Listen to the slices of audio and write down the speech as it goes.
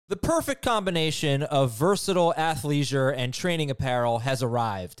The perfect combination of versatile athleisure and training apparel has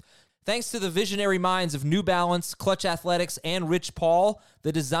arrived. Thanks to the visionary minds of New Balance, Clutch Athletics, and Rich Paul,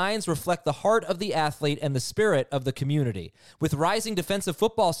 the designs reflect the heart of the athlete and the spirit of the community. With rising defensive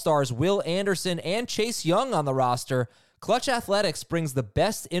football stars Will Anderson and Chase Young on the roster, Clutch Athletics brings the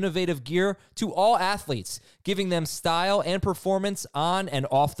best innovative gear to all athletes, giving them style and performance on and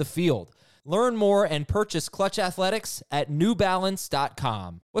off the field. Learn more and purchase Clutch Athletics at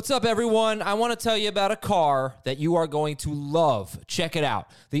newbalance.com. What's up, everyone? I want to tell you about a car that you are going to love. Check it out.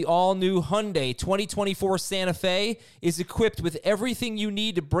 The all-new Hyundai 2024 Santa Fe is equipped with everything you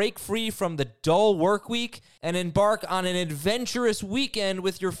need to break free from the dull work week and embark on an adventurous weekend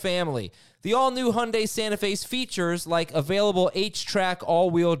with your family. The all-new Hyundai Santa Fe's features like available H-Track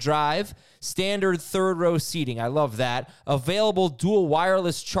all-wheel drive, standard third-row seating, I love that, available dual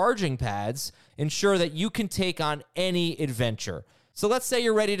wireless charging pads, ensure that you can take on any adventure. So let's say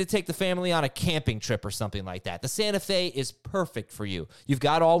you're ready to take the family on a camping trip or something like that. The Santa Fe is perfect for you. You've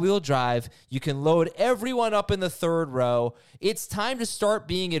got all-wheel drive. You can load everyone up in the third row. It's time to start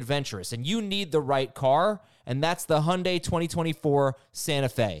being adventurous, and you need the right car, and that's the Hyundai 2024 Santa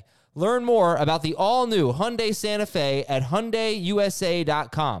Fe. Learn more about the all-new Hyundai Santa Fe at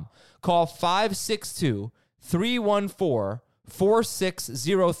HyundaiUSA.com. Call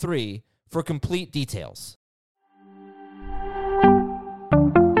 562-314-4603 for complete details.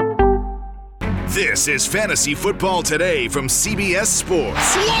 This is Fantasy Football Today from CBS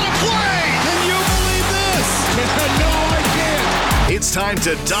Sports. What a play! Can you believe this? No, I can't. It's time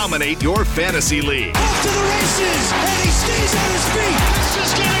to dominate your fantasy league. Off to the races, and he stays on his feet. This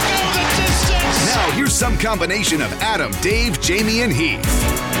is going to go the distance. Now, here's some combination of Adam, Dave, Jamie, and Heath.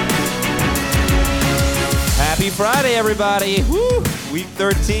 Happy Friday, everybody. Woo! Week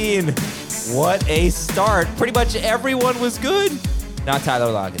 13. What a start. Pretty much everyone was good. Not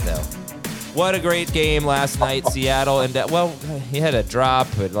Tyler Lockett, though. What a great game last night, Seattle. And, well, he had a drop,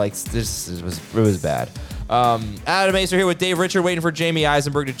 but, it was bad. Adam Acer here with Dave Richard, waiting for Jamie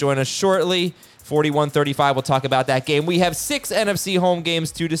Eisenberg to join us shortly. 41-35, we'll talk about that game. We have 6 NFC home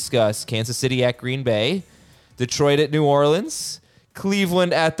games to discuss. Kansas City at Green Bay, Detroit at New Orleans,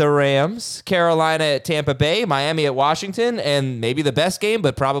 Cleveland at the Rams, Carolina at Tampa Bay, Miami at Washington, and maybe the best game,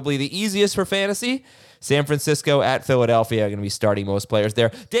 but probably the easiest for fantasy, San Francisco at Philadelphia are going to be starting most players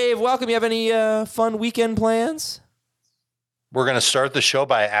there. Dave, welcome. You have any fun weekend plans? We're going to start the show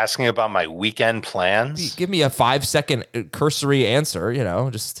by asking about my weekend plans. Give me a 5-second cursory answer,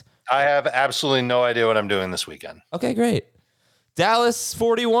 just... I have absolutely no idea what I'm doing this weekend. Okay, great. Dallas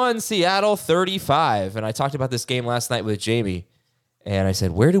 41, Seattle 35. And I talked about this game last night with Jamie, and I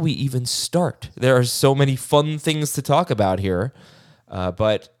said, where do we even start? There are so many fun things to talk about here.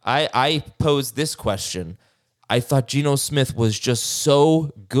 But I posed this question. I thought Geno Smith was just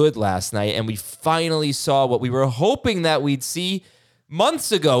so good last night, and we finally saw what we were hoping that we'd see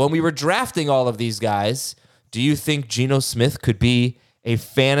months ago when we were drafting all of these guys. Do you think Geno Smith could be a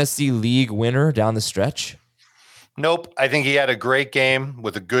fantasy league winner down the stretch? Nope. I think he had a great game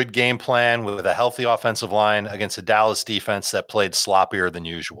with a good game plan, with a healthy offensive line against a Dallas defense that played sloppier than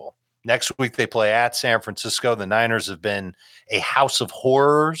usual. Next week, they play at San Francisco. The Niners have been a house of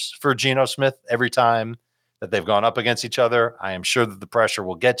horrors for Geno Smith every time that they've gone up against each other. I am sure that the pressure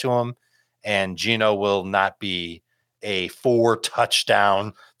will get to him, and Geno will not be a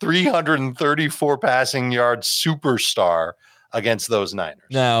 4-touchdown, 334 passing yard superstar against those Niners.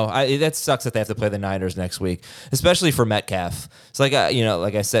 No, that sucks that they have to play the Niners next week, especially for Metcalf. It's like,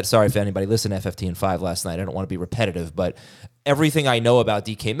 like I said, sorry if anybody listened to FFT and 5 last night. I don't want to be repetitive, but everything I know about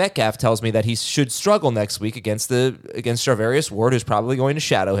DK Metcalf tells me that he should struggle next week against Charvarius Ward, who's probably going to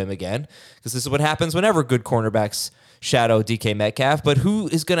shadow him again, because this is what happens whenever good cornerbacks shadow DK Metcalf. But who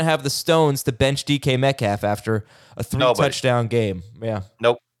is going to have the stones to bench DK Metcalf after a 3-touchdown game? Yeah.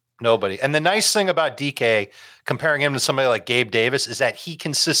 Nope. Nobody. And the nice thing about DK, comparing him to somebody like Gabe Davis, is that he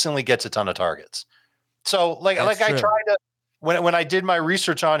consistently gets a ton of targets. So I tried to, when I did my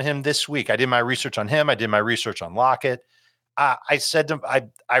research on him this week, I did my research on him. I did my research on Lockett. I said to him,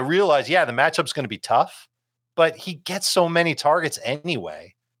 I realized, the matchup's going to be tough, but he gets so many targets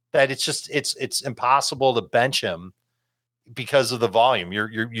anyway that it's impossible to bench him because of the volume.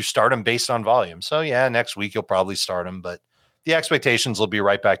 You start him based on volume. So next week you'll probably start him, but the expectations will be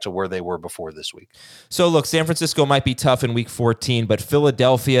right back to where they were before this week. So, look, San Francisco might be tough in Week 14, but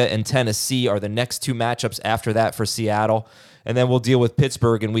Philadelphia and Tennessee are the next 2 matchups after that for Seattle. And then we'll deal with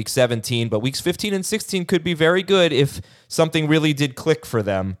Pittsburgh in Week 17. But Weeks 15 and 16 could be very good if something really did click for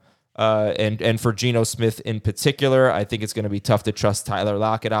them. And for Geno Smith in particular. I think it's going to be tough to trust Tyler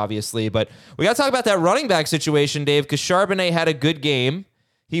Lockett, obviously. But we got to talk about that running back situation, Dave, because Charbonnet had a good game.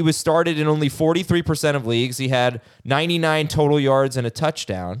 He was started in only 43% of leagues. He had 99 total yards and a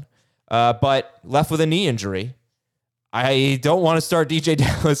touchdown, but left with a knee injury. I don't want to start DJ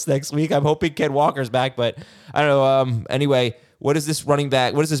Dallas next week. I'm hoping Ken Walker's back, but I don't know. Anyway, what does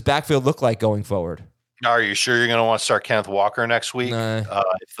this backfield look like going forward? Are you sure you're going to want to start Kenneth Walker next week?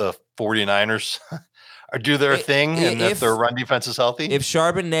 If the 49ers do their thing and if their run defense is healthy? If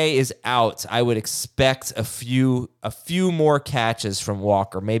Charbonnet is out, I would expect a few more catches from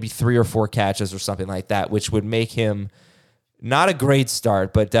Walker, maybe 3 or 4 catches or something like that, which would make him not a great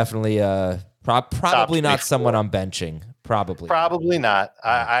start, but definitely probably not someone I'm benching. Probably not.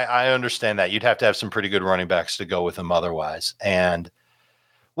 I understand that. You'd have to have some pretty good running backs to go with him otherwise. And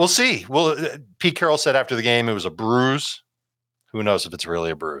we'll see. Well, Pete Carroll said after the game it was a bruise. Who knows if it's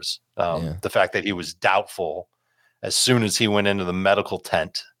really a bruise? The fact that he was doubtful as soon as he went into the medical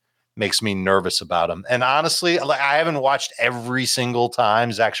tent makes me nervous about him. And honestly, I haven't watched every single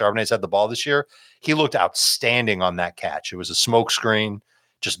time Zach Charbonnet's had the ball this year. He looked outstanding on that catch. It was a smoke screen,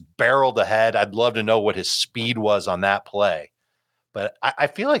 just barreled ahead. I'd love to know what his speed was on that play. But I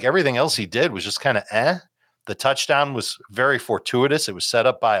feel like everything else he did was just kind of The touchdown was very fortuitous. It was set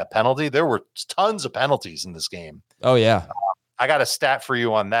up by a penalty. There were tons of penalties in this game. Oh, yeah. I got a stat for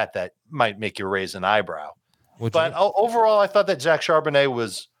you on that might make you raise an eyebrow. Overall, I thought that Zach Charbonnet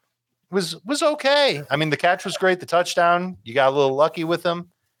was okay. I mean, the catch was great. The touchdown, you got a little lucky with him.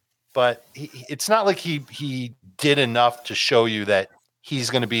 But it's not like he did enough to show you that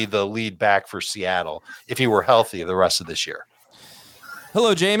he's going to be the lead back for Seattle if he were healthy the rest of this year.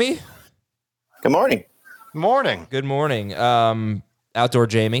 Hello, Jamie. Good morning. Morning. Good morning. Outdoor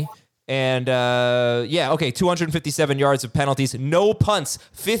Jamie. And 257 yards of penalties, no punts.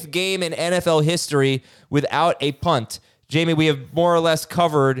 5th game in NFL history without a punt. Jamie, we have more or less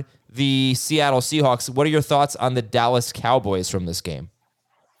covered the Seattle Seahawks. What are your thoughts on the Dallas Cowboys from this game?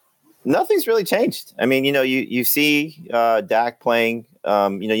 Nothing's really changed. I mean, you see Dak playing.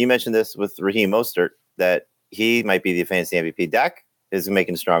 You mentioned this with Raheem Mostert, that he might be the fantasy MVP. Dak is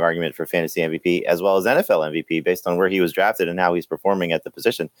making a strong argument for fantasy MVP as well as NFL MVP based on where he was drafted and how he's performing at the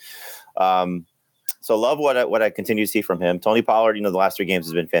position. So love what I continue to see from him. Tony Pollard, the last 3 games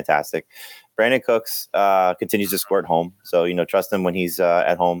has been fantastic. Brandon Cooks continues to score at home. So, trust him when he's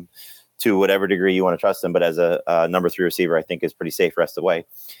at home to whatever degree you want to trust him. But as a number 3 receiver, I think is pretty safe rest of the way.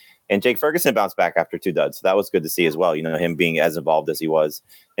 And Jake Ferguson bounced back after 2 duds. So that was good to see as well. Him being as involved as he was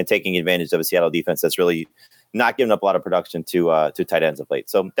and taking advantage of a Seattle defense that's really not giving up a lot of production to tight ends of late.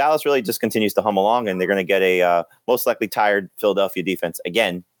 So Dallas really just continues to hum along, and they're going to get a most likely tired Philadelphia defense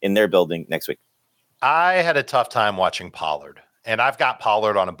again in their building next week. I had a tough time watching Pollard, and I've got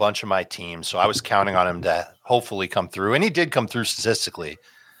Pollard on a bunch of my teams, so I was counting on him to hopefully come through, and he did come through statistically,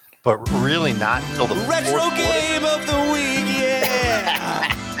 but really not until the retro game of the week. Yeah.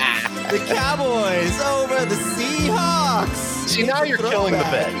 The Cowboys over the Seahawks. See, now you're killing the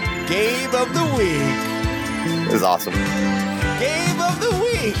bet. Game of the week. It was awesome. Game of the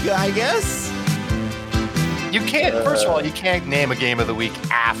week, I guess. You can't, first of all, you can't name a game of the week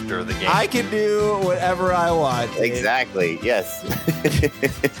after the game. I can do whatever I want. Exactly. Yes.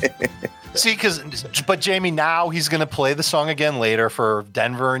 See, but Jamie, now he's going to play the song again later for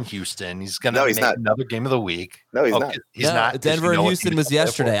Denver and Houston. He's going to make another game of the week. No, he's not. He's not. Denver and Houston was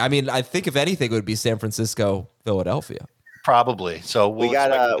yesterday. I mean, I think if anything, it would be San Francisco, Philadelphia. Probably. So we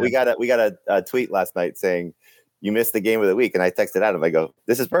got a tweet last night saying you missed the game of the week, and I texted Adam. I go,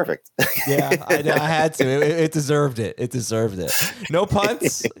 "This is perfect." Yeah, I had to. It deserved it. It deserved it. No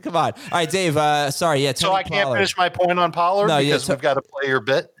punts. Come on. All right, Dave. Sorry. Yeah. Tony can't finish my point on Pollard because we've got to play your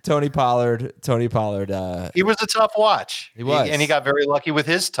bit. Tony Pollard. He was a tough watch. He was, and he got very lucky with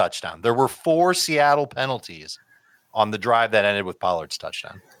his touchdown. There were 4 Seattle penalties on the drive that ended with Pollard's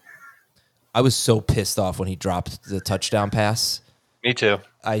touchdown. I was so pissed off when he dropped the touchdown pass. Me too.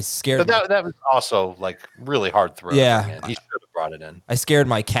 I scared. But that was also like really hard throw. Yeah, he should have brought it in. I scared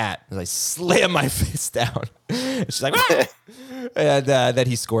my cat as I slammed my fist down. She's like, ah! And then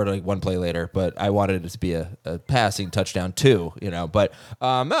he scored like 1 play later. But I wanted it to be a passing touchdown too, But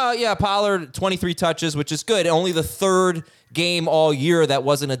Pollard 23 touches, which is good. Only the 3rd game all year that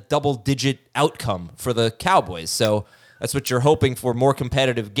wasn't a double-digit outcome for the Cowboys. So that's what you're hoping for: more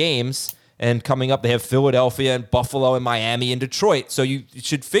competitive games. And coming up, they have Philadelphia and Buffalo and Miami and Detroit. So you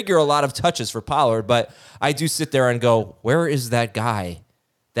should figure a lot of touches for Pollard. But I do sit there and go, where is that guy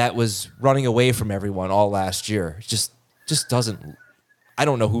that was running away from everyone all last year? Just doesn't. I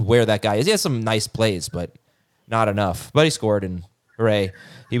don't know where that guy is. He has some nice plays, but not enough. But he scored, and hooray.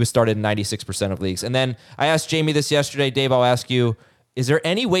 He was started in 96% of leagues. And then I asked Jamie this yesterday. Dave, I'll ask you, is there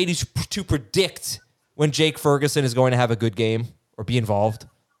any way to predict when Jake Ferguson is going to have a good game or be involved?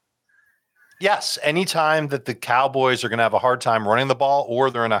 Yes, anytime that the Cowboys are going to have a hard time running the ball or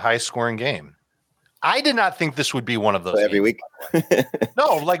they're in a high-scoring game. I did not think this would be one of those every games. week.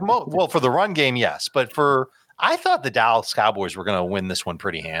 No, well, for the run game, yes. But I thought the Dallas Cowboys were going to win this one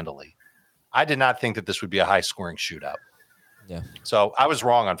pretty handily. I did not think that this would be a high-scoring shootout. Yeah. So I was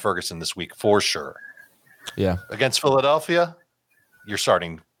wrong on Ferguson this week for sure. Yeah. Against Philadelphia, you're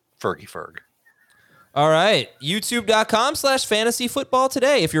starting Fergie Ferg. All right. YouTube.com/fantasy football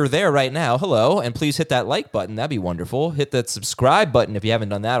today. If you're there right now, hello. And please hit that like button. That'd be wonderful. Hit that subscribe button if you haven't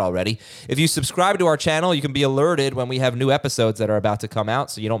done that already. If you subscribe to our channel, you can be alerted when we have new episodes that are about to come out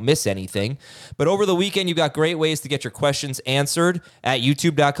so you don't miss anything. But over the weekend, you've got great ways to get your questions answered at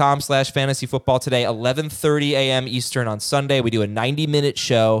youtube.com/fantasy football today, 11:30 a.m. Eastern on Sunday. We do a 90-minute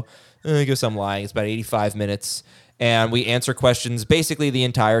show. I guess I'm lying. It's about 85 minutes. And we answer questions basically the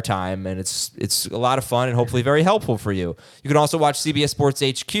entire time, and it's a lot of fun and hopefully very helpful for you. You can also watch CBS Sports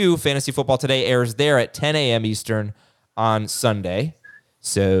HQ. Fantasy Football Today airs there at 10 a.m. Eastern on Sunday.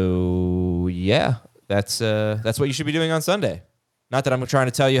 So, yeah, that's what you should be doing on Sunday. Not that I'm trying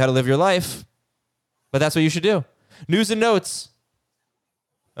to tell you how to live your life, but that's what you should do. News and notes.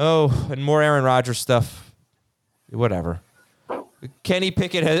 Oh, and more Aaron Rodgers stuff. Whatever. Kenny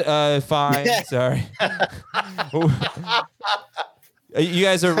Pickett, fine. Sorry. You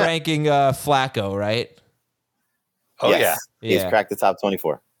guys are ranking Flacco, right? Oh, yes. Yeah. He's cracked the top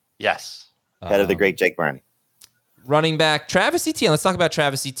 24. Yes. Head of the great Jake Barney. Running back, Travis Etienne. Let's talk about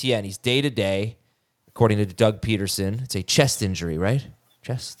Travis Etienne. He's day-to-day, according to Doug Peterson. It's a chest injury, right?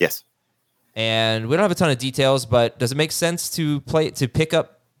 Chest? Yes. And we don't have a ton of details, but does it make sense to pick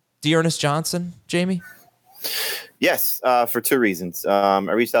up Dearness Johnson, Jamie? Yes, for two reasons. I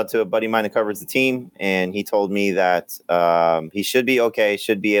reached out to a buddy of mine that covers the team, and he told me that he should be okay,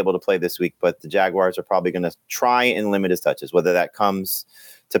 should be able to play this week, but the Jaguars are probably going to try and limit his touches. Whether that comes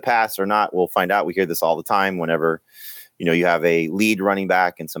to pass or not, we'll find out. We hear this all the time whenever you have a lead running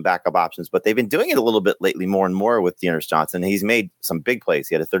back and some backup options, but they've been doing it a little bit lately, more and more with Dearness Johnson. He's made some big plays.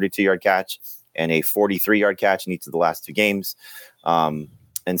 He had a 32-yard catch and a 43-yard catch in each of the last two games. And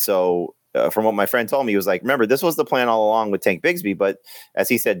so from what my friend told me, he was like, remember, this was the plan all along with Tank Bigsby, but as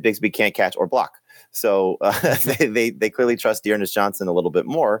he said, Bigsby can't catch or block. So they clearly trust Dearness Johnson a little bit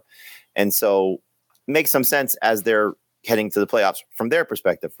more. And so it makes some sense as they're heading to the playoffs from their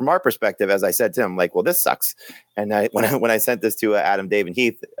perspective. From our perspective, as I said to him, like, well, this sucks. And when I sent this to Adam, Dave, and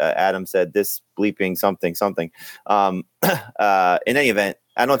Heath, Adam said this bleeping something. In any event,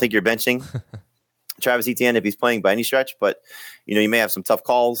 I don't think you're benching Travis Etienne if he's playing by any stretch, but you may have some tough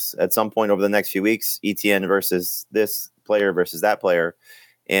calls at some point over the next few weeks, Etienne versus this player versus that player,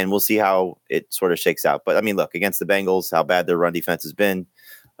 and we'll see how it sort of shakes out. But I mean, look, against the Bengals, how bad their run defense has been.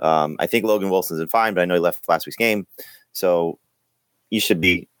 I think Logan Wilson's in fine, but I know he left last week's game, so you should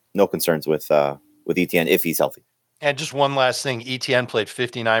be no concerns with Etienne if he's healthy. And just one last thing, Etienne played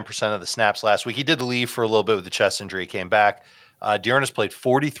 59% of the snaps last week. He did leave for a little bit with the chest injury, came back. Dearness played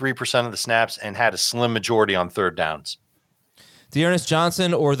 43% of the snaps and had a slim majority on third downs. Dearness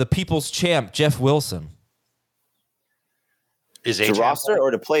Johnson or the people's champ, Jeff Wilson? To roster or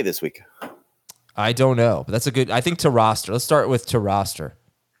to play this week? I don't know, but that's a good. I think to roster. Let's start with to roster.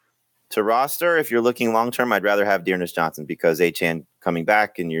 To roster, if you're looking long-term, I'd rather have Dearness Johnson because Achane coming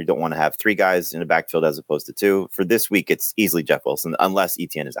back and you don't want to have three guys in the backfield as opposed to two. For this week, it's easily Jeff Wilson unless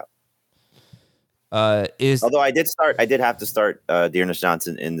Etienne is out. Although I did have to start Dearness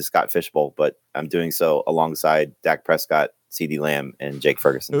Johnson in the Scott Fish Bowl, but I'm doing so alongside Dak Prescott, CeeDee Lamb, and Jake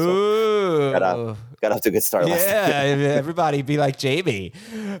Ferguson. So got off to a good start last night. Yeah, everybody be like Jamie.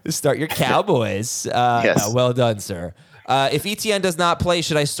 Start your Cowboys. Yes. Well done, sir. If Etienne does not play,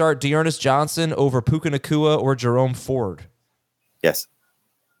 should I start Dearness Johnson over Puka Nacua or Jerome Ford? Yes.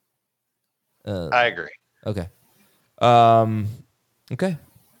 I agree. Okay. Okay.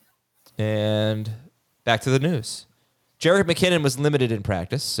 And back to the news. Jerick McKinnon was limited in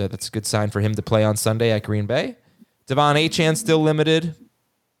practice, so that's a good sign for him to play on Sunday at Green Bay. Devon Achane still limited,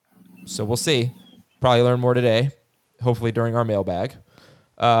 so we'll see. Probably learn more today, hopefully during our mailbag.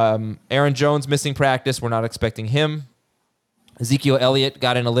 Aaron Jones missing practice. We're not expecting him. Ezekiel Elliott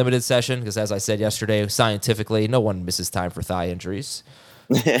got in a limited session because, as I said yesterday, scientifically, no one misses time for thigh injuries.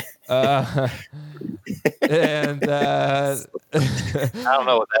 And I don't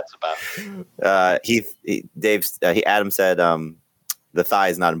know what that's about. Adam said the thigh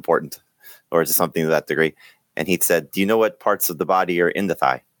is not important, or is it something to that degree? And Heath said, "Do you know what parts of the body are in the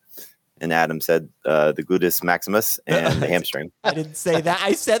thigh?" And Adam said the gluteus maximus and the hamstring. I didn't say that.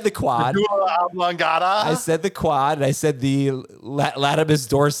 I said the quad. I said the quad, and I said the latimus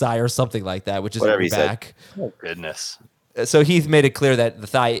dorsi or something like that, which is whatever your back. Oh, goodness. So Heath made it clear that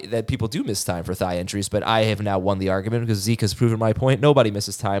that people do miss time for thigh injuries, but I have now won the argument because Zeke has proven my point. Nobody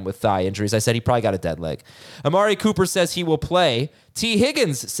misses time with thigh injuries. I said he probably got a dead leg. Amari Cooper says he will play. T.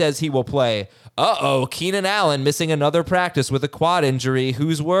 Higgins says he will play. Uh-oh, Keenan Allen missing another practice with a quad injury.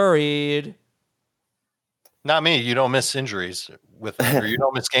 Who's worried? Not me. You don't miss injuries or you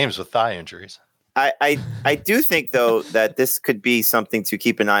don't miss games with thigh injuries. I do think, though, that this could be something to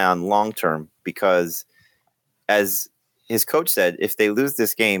keep an eye on long term because, as his coach said, if they lose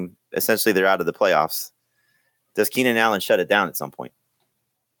this game, essentially they're out of the playoffs. Does Keenan Allen shut it down at some point?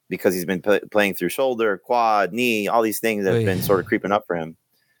 Because he's been playing through shoulder, quad, knee, all these things that have been sort of creeping up for him.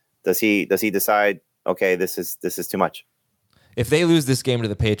 Does he decide, okay, this is too much? If they lose this game to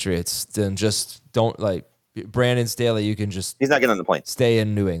the Patriots, then just don't Brandon Staley. You can just he's not getting on the plane. Stay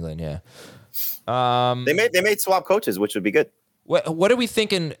in New England, yeah. They made swap coaches, which would be good. What are we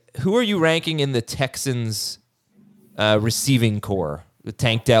thinking? Who are you ranking in the Texans' receiving core with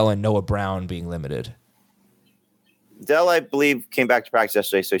Tank Dell and Noah Brown being limited? Dell, I believe, came back to practice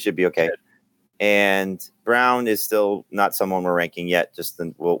yesterday, so he should be okay. And Brown is still not someone we're ranking yet.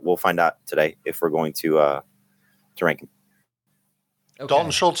 We'll find out today if we're going to rank him. Okay.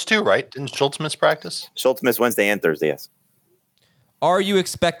 Dalton Schultz too, right? Didn't Schultz miss practice? Schultz missed Wednesday and Thursday, yes. Are you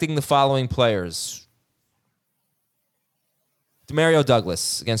expecting the following players? Demario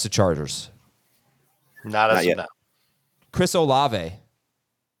Douglas against the Chargers. Not yet. Now. Chris Olave.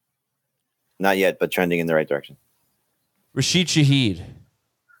 Not yet, but trending in the right direction. Rashid Shaheed.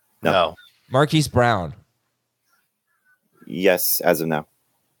 No. Marquise Brown. Yes, as of now.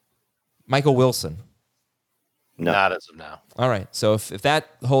 Michael Wilson. No. Not as of now. All right. So if that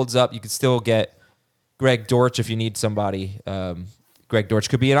holds up, you could still get Greg Dortch if you need somebody. Greg Dortch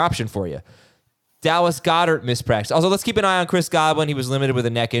could be an option for you. Dallas Goedert missed practice. Also, let's keep an eye on Chris Godwin. He was limited with a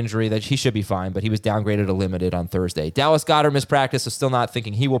neck injury. That he should be fine, but he was downgraded to limited on Thursday. Dallas Goedert missed practice, so still not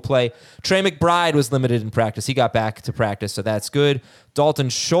thinking he will play. Trey McBride was limited in practice. He got back to practice, so that's good. Dalton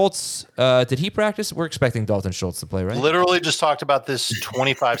Schultz, did he practice? We're expecting Dalton Schultz to play, right? Literally just talked about this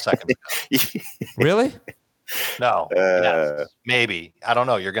 25 seconds ago. Really? No. Yes, maybe. I don't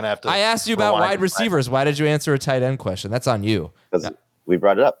know. You're going to have to. I asked you about wide receivers. Why did you answer a tight end question? That's on you. Because we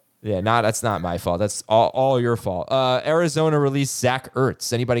brought it up. Yeah, that's not my fault. That's all your fault. Arizona released Zach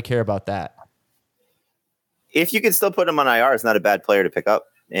Ertz. Anybody care about that? If you can still put him on IR, it's not a bad player to pick up.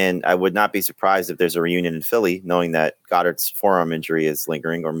 And I would not be surprised if there's a reunion in Philly, knowing that Goddard's forearm injury is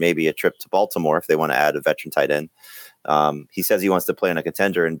lingering, or maybe a trip to Baltimore if they want to add a veteran tight end. He says he wants to play on a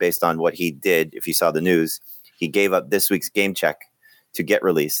contender, and based on what he did, if you saw the news, he gave up this week's game check to get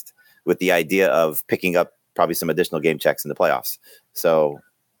released with the idea of picking up probably some additional game checks in the playoffs. So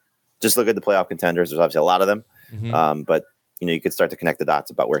just look at the playoff contenders. There's obviously a lot of them, but you could start to connect the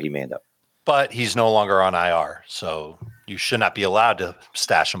dots about where he may end up. But he's no longer on IR, so you should not be allowed to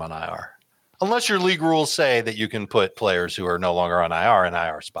stash him on IR. Unless your league rules say that you can put players who are no longer on IR in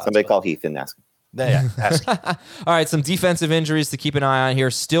IR spots. Somebody call Heath and ask him. Yeah, ask him. All right, some defensive injuries to keep an eye on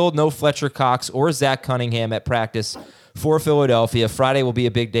here. Still no Fletcher Cox or Zach Cunningham at practice for Philadelphia. Friday will be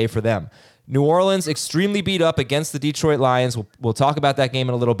a big day for them. New Orleans extremely beat up against the Detroit Lions. We'll talk about that game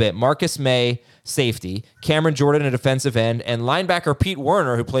in a little bit. Marcus May, safety. Cameron Jordan, a defensive end. And linebacker Pete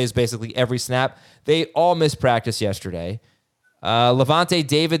Werner, who plays basically every snap. They all missed practice yesterday. Levante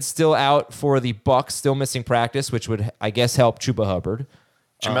David still out for the Bucs, still missing practice, which would, I guess, help Chuba Hubbard.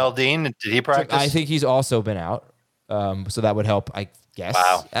 Jamel Dean, did he practice? I think he's also been out. So that would help, I guess,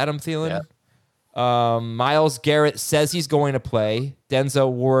 Adam Thielen. Yeah. Myles Garrett says he's going to play.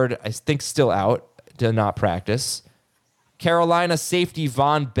 Denzel Ward, I think, still out, did not practice. Carolina safety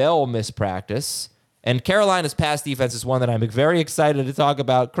Von Bell missed practice. And Carolina's pass defense is one that I'm very excited to talk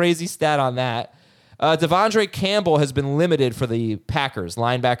about. Crazy stat on that. Devondre Campbell has been limited for the Packers.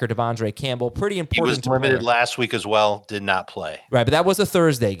 Linebacker Devondre Campbell, pretty important. He was limited last week as well, did not play. Right, but that was a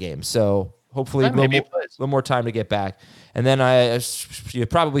Thursday game, so hopefully a little more time to get back. And then you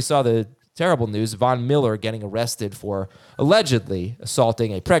probably saw the terrible news, Von Miller getting arrested for allegedly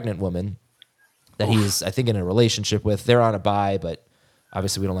assaulting a pregnant woman that he's, I think, in a relationship with. They're on a bye, but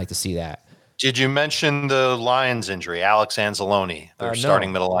obviously we don't like to see that. Did you mention the Lions injury, Alex Anzalone, their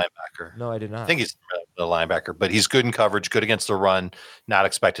starting middle linebacker? No, I did not. I think he's the linebacker, but he's good in coverage, good against the run, not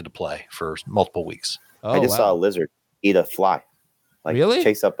expected to play for multiple weeks. I just saw a lizard eat a fly. Really?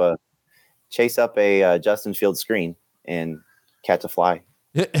 Chase up a Justin Fields screen and catch a fly.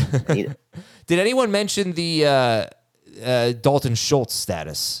 Eat it. Did anyone mention the Dalton Schultz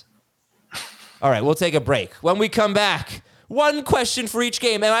status? All right, we'll take a break. When we come back, one question for each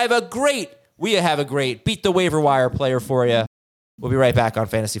game, and we have a great Beat the Waiver Wire player for you. We'll be right back on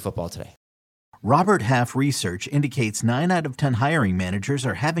Fantasy Football Today. Robert Half research indicates 9 out of 10 hiring managers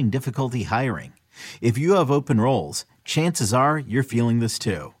are having difficulty hiring. If you have open roles, chances are you're feeling this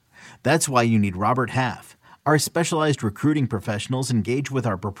too. That's why you need Robert Half. Our specialized recruiting professionals engage with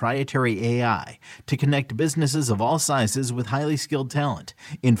our proprietary AI to connect businesses of all sizes with highly skilled talent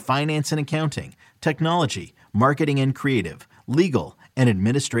in finance and accounting, technology, marketing and creative, legal, and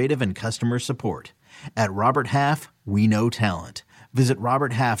administrative and customer support. At Robert Half, we know talent. Visit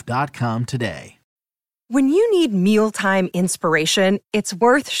roberthalf.com today. When you need mealtime inspiration, it's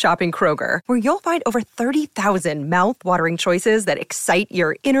worth shopping Kroger, where you'll find over 30,000 mouth-watering choices that excite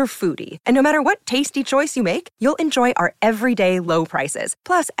your inner foodie. And no matter what tasty choice you make, you'll enjoy our everyday low prices,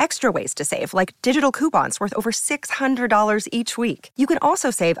 plus extra ways to save, like digital coupons worth over $600 each week. You can also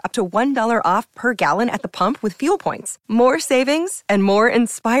save up to $1 off per gallon at the pump with fuel points. More savings and more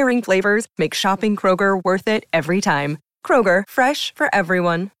inspiring flavors make shopping Kroger worth it every time. Kroger, fresh for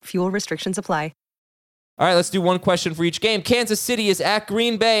everyone. Fuel restrictions apply. All right, let's do one question for each game. Kansas City is at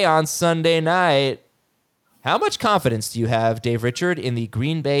Green Bay on Sunday night. How much confidence do you have, Dave Richard, in the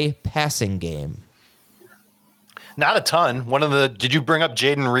Green Bay passing game? Not a ton. Did you bring up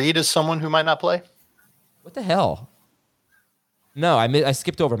Jaden Reed as someone who might not play? What the hell? No, I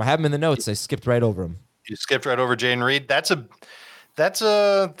skipped over him. I have him in the notes. I skipped right over him. You skipped right over Jaden Reed. That's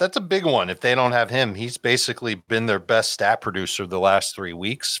a big one. If they don't have him, he's basically been their best stat producer the last 3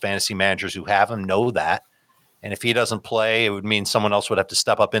 weeks. Fantasy managers who have him know that. And if he doesn't play, it would mean someone else would have to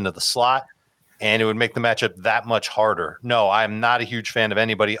step up into the slot, and it would make the matchup that much harder. No, I'm not a huge fan of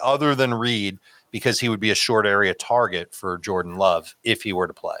anybody other than Reed, because he would be a short area target for Jordan Love if he were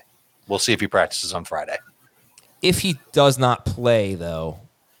to play. We'll see if he practices on Friday. If he does not play, though,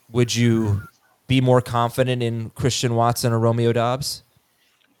 would you be more confident in Christian Watson or Romeo Doubs?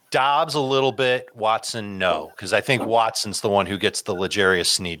 Dobbs a little bit, Watson no, because I think Watson's the one who gets the L'Jarius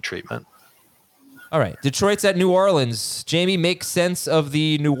Sneed treatment. All right, Detroit's at New Orleans. Jamie, make sense of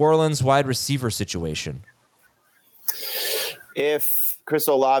the New Orleans wide receiver situation. If Chris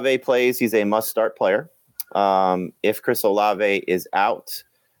Olave plays, he's a must-start player. If Chris Olave is out,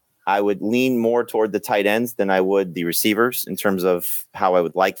 I would lean more toward the tight ends than I would the receivers in terms of how I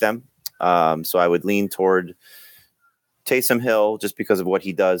would like them. So I would lean toward Taysom Hill just because of what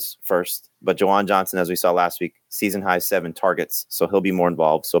he does first. But Juwan Johnson, as we saw last week, season high 7 targets. So he'll be more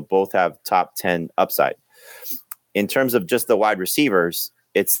involved. So both have top 10 upside. In terms of just the wide receivers,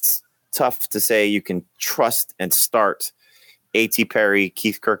 it's tough to say you can trust and start A.T. Perry,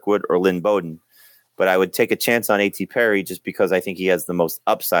 Keith Kirkwood, or Lynn Bowden. But I would take a chance on A.T. Perry just because I think he has the most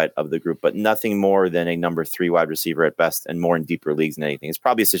upside of the group, but nothing more than a number 3 wide receiver at best, and more in deeper leagues than anything. It's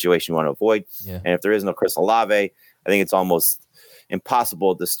probably a situation you want to avoid. Yeah. And if there is no Chris Olave, I think it's almost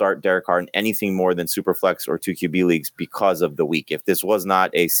impossible to start Derek Carr in anything more than Superflex or 2 QB leagues because of the week. If this was not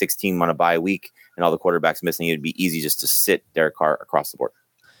a 16-month-a-bye week and all the quarterbacks missing, it would be easy just to sit Derek Carr across the board.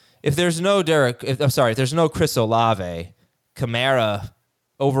 If there's no if there's no Chris Olave, Kamara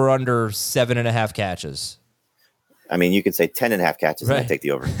over under 7.5 catches. I mean, you could say 10.5 catches and take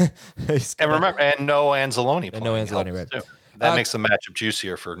the over. And remember, and no Anzalone. And no Anzalone, right. Too. That makes the matchup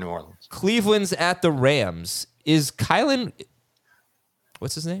juicier for New Orleans. Cleveland's at the Rams. Is Kyron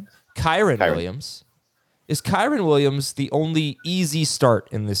Williams. Is Kyron Williams the only easy start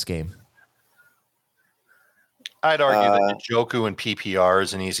in this game? I'd argue that Njoku and PPR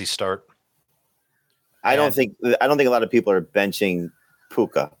is an easy start. I don't think a lot of people are benching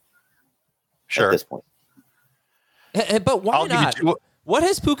Puka at this point. But why not? What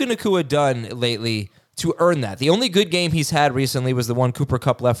has Puka Nacua done lately to earn that? The only good game he's had recently was the one Cooper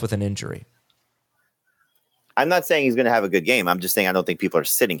Kupp left with an injury. I'm not saying he's going to have a good game. I'm just saying I don't think people are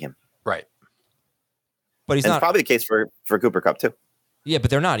sitting him. Right. But it's probably the case for Cooper Kupp too. Yeah, but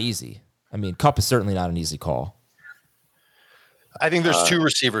they're not easy. I mean, Kupp is certainly not an easy call. I think there's 2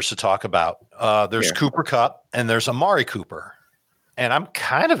 receivers to talk about. There's Cooper Kupp and there's Amari Cooper. And I'm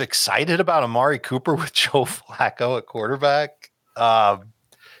kind of excited about Amari Cooper with Joe Flacco at quarterback,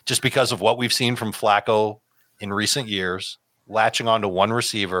 just because of what we've seen from Flacco in recent years, latching onto one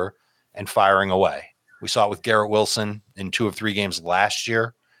receiver and firing away. We saw it with Garrett Wilson in 2 of 3 games last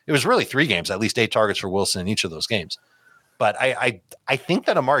year. It was really 3 games, at least 8 targets for Wilson in each of those games. But I think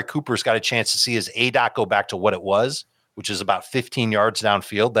that Amari Cooper's got a chance to see his ADOT go back to what it was, which is about 15 yards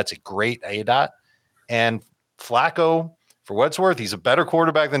downfield. That's a great ADOT. And Flacco, for what it's worth, he's a better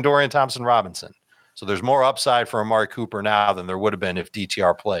quarterback than Dorian Thompson-Robinson. So there's more upside for Amari Cooper now than there would have been if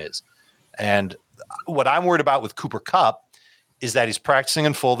DTR plays. And what I'm worried about with Cooper Kupp is that he's practicing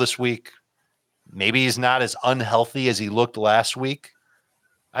in full this week. Maybe he's not as unhealthy as he looked last week.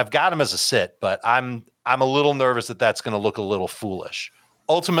 I've got him as a sit, but I'm a little nervous that that's going to look a little foolish.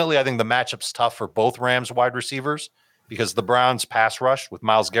 ultimately, I think the matchup's tough for both Rams wide receivers because the Browns pass rush with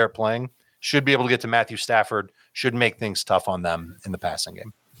Myles Garrett playing should be able to get to Matthew Stafford, should make things tough on them in the passing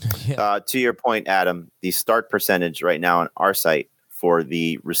game. To your point, Adam, the start percentage right now on our site for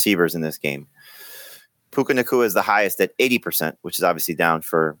the receivers in this game, Puka Nacua is the highest at 80%, which is obviously down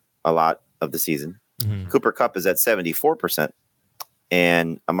for a lot of the season. Mm-hmm. Cooper Kupp is at 74%,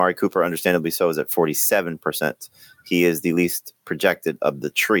 and Amari Cooper, understandably so, is at 47%. He is the least projected of the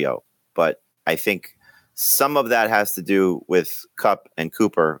trio, but I think some of that has to do with Kupp and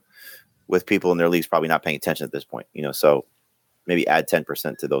Cooper, with people in their leagues probably not paying attention at this point. So maybe add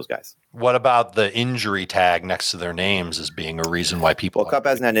 10% to those guys. What about the injury tag next to their names as being a reason why people? Well, Kupp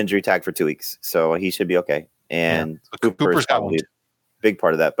hasn't had an injury tag for 2 weeks, so he should be okay. And Cooper's got one. Big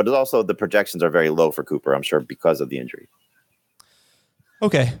part of that, but it's also the projections are very low for Cooper, I'm sure, because of the injury.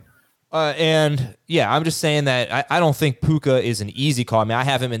 Okay. And yeah, I'm just saying that I don't think Puka is an easy call. I mean, I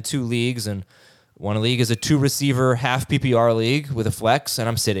have him in 2 leagues, and one league is a 2-receiver half PPR league with a flex, and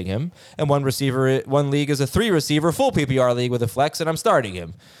I'm sitting him. And one league is a 3-receiver full PPR league with a flex, and I'm starting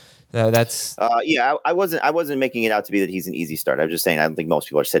him. That's I wasn't making it out to be that he's an easy start. I'm just saying I don't think most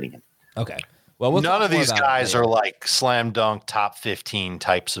people are sitting him. Okay. Well, none of these guys are like slam dunk top 15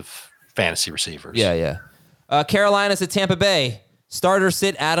 types of fantasy receivers. Yeah. Carolina's at Tampa Bay. Starter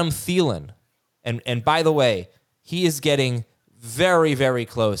sit Adam Thielen. And by the way, he is getting very, very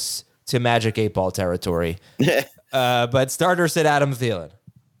close to Magic 8-ball territory. But starter sit Adam Thielen.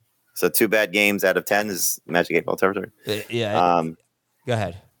 So 2 bad games out of 10 is Magic 8-ball territory. Go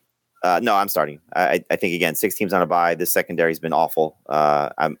ahead. No, I'm starting. I think, again, 6 teams on a bye. This secondary's been awful.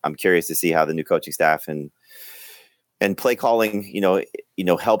 I'm curious to see how the new coaching staff and play calling,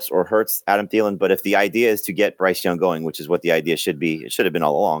 helps or hurts Adam Thielen. But if the idea is to get Bryce Young going, which is what the idea should be, it should have been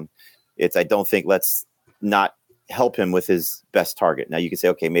all along. I don't think let's not help him with his best target. Now you can say,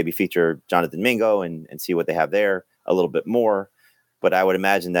 okay, maybe feature Jonathan Mingo and see what they have there a little bit more. But I would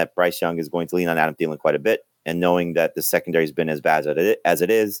imagine that Bryce Young is going to lean on Adam Thielen quite a bit. And knowing that the secondary has been as bad as it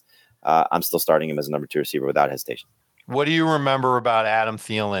is, I'm still starting him as a number 2 receiver without hesitation. What do you remember about Adam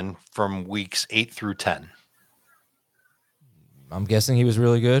Thielen from weeks 8 through 10? I'm guessing he was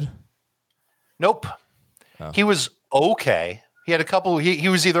really good. Nope. Oh. He was okay. He had a couple. He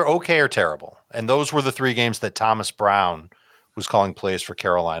was either okay or terrible. And those were the 3 games that Thomas Brown was calling plays for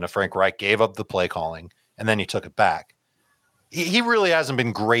Carolina. Frank Reich gave up the play calling, and then he took it back. He really hasn't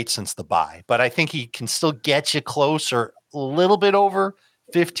been great since the bye, but I think he can still get you closer, a little bit over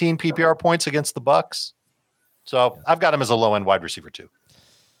 15 PPR points against the Bucs. So I've got him as a low-end wide receiver too.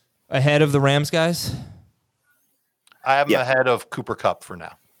 Ahead of the Rams guys? I have him ahead of Cooper Kupp for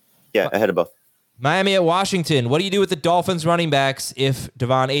now. Yeah, ahead of both. Miami at Washington. What do you do with the Dolphins running backs if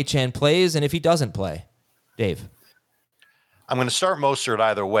Devon Achane plays and if he doesn't play? Dave? I'm going to start Mostert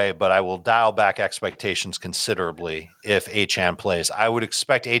either way, but I will dial back expectations considerably if Achane plays. I would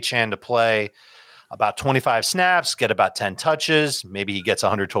expect Achane to play about 25 snaps, get about 10 touches. Maybe he gets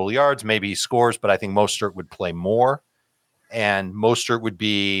 100 total yards. Maybe he scores, but I think Mostert would play more. And Mostert would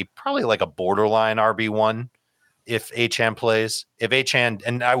be probably like a borderline RB1 if Achane plays. If Achane,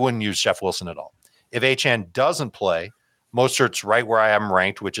 and I wouldn't use Jeff Wilson at all. If Achane doesn't play, Mostert's right where I am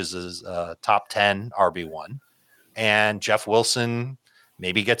ranked, which is his top 10 RB1. And Jeff Wilson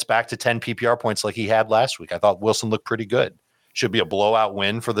maybe gets back to 10 PPR points like he had last week. I thought Wilson looked pretty good. Should be a blowout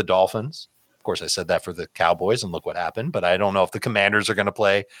win for the Dolphins. Of course, I said that for the Cowboys, and look what happened. But I don't know if the Commanders are going to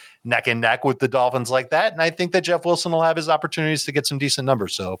play neck and neck with the Dolphins like that. And I think that Jeff Wilson will have his opportunities to get some decent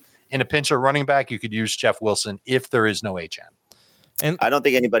numbers. So in a pinch at running back, you could use Jeff Wilson if there is no Achane. And I don't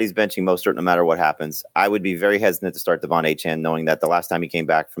think anybody's benching Mostert no matter what happens. I would be very hesitant to start Devon Achane, knowing that the last time he came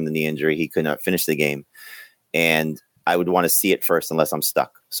back from the knee injury, he could not finish the game. And I would want to see it first unless I'm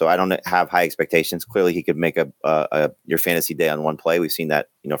stuck. So I don't have high expectations. Clearly, he could make your fantasy day on one play. We've seen that,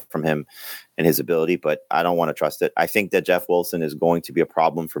 from him and his ability, but I don't want to trust it. I think that Jeff Wilson is going to be a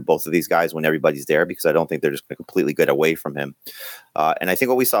problem for both of these guys when everybody's there, because I don't think they're just going to completely get away from him. And I think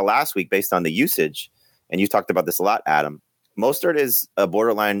what we saw last week, based on the usage, and you talked about this a lot, Adam, Mostert is a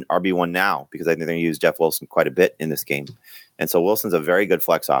borderline RB1 now, because I think they're going to use Jeff Wilson quite a bit in this game. And so Wilson's a very good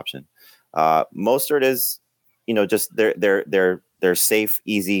flex option. Mostert is, just they're safe,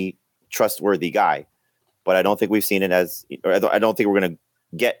 easy, trustworthy guy. But I don't think we've seen it I don't think we're going to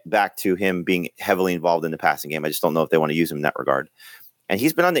get back to him being heavily involved in the passing game. I just don't know if they want to use him in that regard. And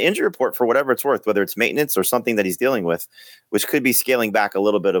he's been on the injury report for whatever it's worth, whether it's maintenance or something that he's dealing with, which could be scaling back a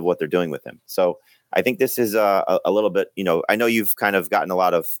little bit of what they're doing with him. So I think this is a little bit, I know you've kind of gotten a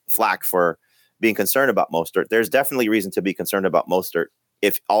lot of flack for being concerned about Mostert. There's definitely reason to be concerned about Mostert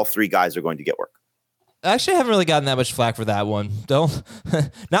if all 3 guys are going to get work. Actually, I haven't really gotten that much flack for that one. Don't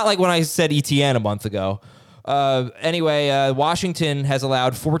not like when I said ETN a month ago. Anyway, Washington has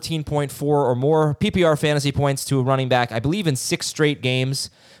allowed 14.4 or more PPR fantasy points to a running back, I believe, in 6 straight games.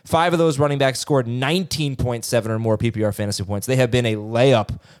 5 of those running backs scored 19.7 or more PPR fantasy points. They have been a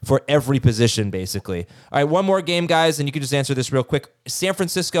layup for every position, basically. All right, one more game, guys, and you can just answer this real quick. San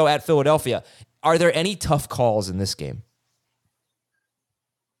Francisco at Philadelphia. Are there any tough calls in this game?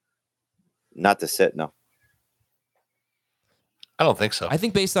 Not to sit, no. I don't think so. I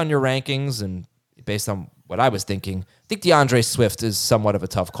think based on your rankings and based on what I was thinking, I think DeAndre Swift is somewhat of a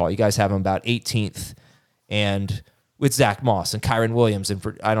tough call. You guys have him about 18th, and with Zach Moss and Kyron Williams, and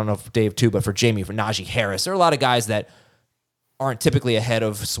for, I don't know if Dave too, but for Jamie, for Najee Harris, there are a lot of guys that aren't typically ahead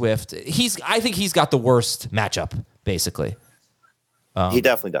of Swift. I think he's got the worst matchup, basically. He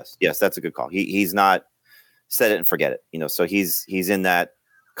definitely does. Yes, that's a good call. He's not set it and forget it. So he's in that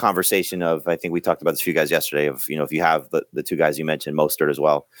conversation of, I think we talked about this a few guys yesterday, of if you have the 2 guys you mentioned, Mostert as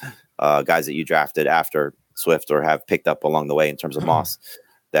well, guys that you drafted after Swift or have picked up along the way in terms of Moss,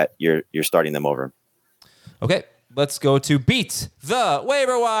 that you're starting them over. Okay, let's go to Beat the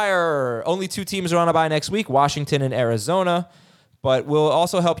Waiver Wire. Only 2 teams are on a bye next week, Washington and Arizona, but we'll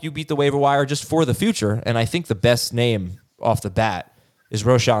also help you beat the waiver wire just for the future, and I think the best name off the bat is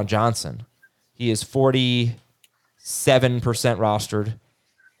Roschon Johnson. He is 47% rostered.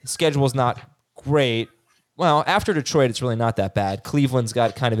 His schedule is not great. Well, after Detroit, it's really not that bad. Cleveland's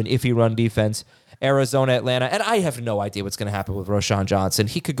got kind of an iffy run defense. Arizona, Atlanta, and I have no idea what's going to happen with Roschon Johnson.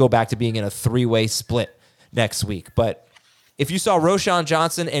 He could go back to being in a 3-way split next week. But if you saw Roschon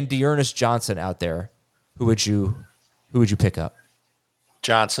Johnson and Dearness Johnson out there, who would you pick up?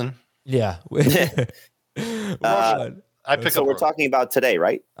 Johnson. Yeah. I pick so up. We're talking about today,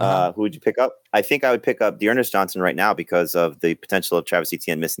 right? Who would you pick up? I think I would pick up Dearness Johnson right now because of the potential of Travis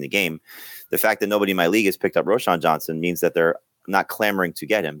Etienne missing the game. The fact that nobody in my league has picked up Roschon Johnson means that they're not clamoring to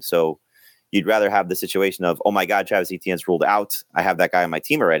get him. So you'd rather have the situation of, oh my God, Travis Etienne's ruled out. I have that guy on my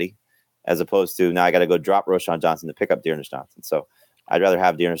team already, as opposed to now I got to go drop Roschon Johnson to pick up Dearness Johnson. So I'd rather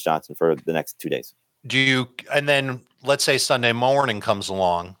have Dearness Johnson for the next 2 days. And then let's say Sunday morning comes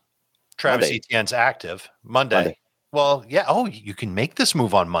along, Travis Etienne's active Monday. Well, yeah. Oh, you can make this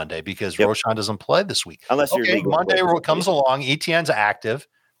move on Monday because Roschon doesn't play this week. Unless you're Monday comes along, Etienne's active.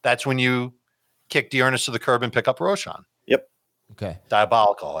 That's when you kick Dearness to the curb and pick up Roschon. Yep. Okay.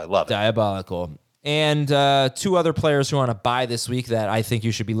 Diabolical. I love it. Diabolical. And 2 other players who are on a bye this week that I think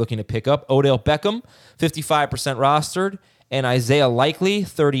you should be looking to pick up. Odell Beckham, 55% rostered, and Isaiah Likely,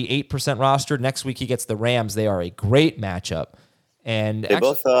 38% rostered. Next week he gets the Rams. They are a great matchup. And they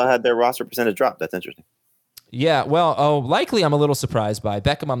both had their roster percentage drop. That's interesting. Yeah, well, Likely I'm a little surprised by.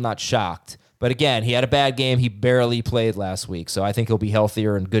 Beckham I'm not shocked. But again, he had a bad game. He barely played last week, so I think he'll be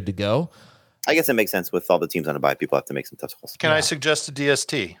healthier and good to go. I guess it makes sense with all the teams on a bye. People have to make some tough calls. Can I suggest a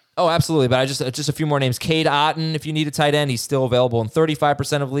DST? Oh, absolutely. But I just a few more names. Cade Otton, if you need a tight end, he's still available in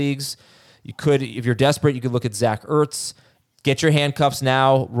 35% of leagues. You could, if you're desperate, you could look at Zach Ertz. Get your handcuffs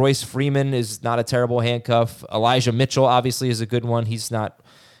now. Royce Freeman is not a terrible handcuff. Elijah Mitchell obviously is a good one. He's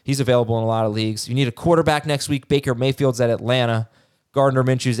available in a lot of leagues. You need a quarterback next week. Baker Mayfield's at Atlanta. Gardner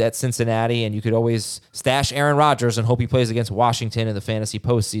Minshew's at Cincinnati. And you could always stash Aaron Rodgers and hope he plays against Washington in the fantasy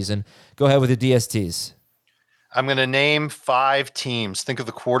postseason. Go ahead with the DSTs. I'm going to name 5 teams. Think of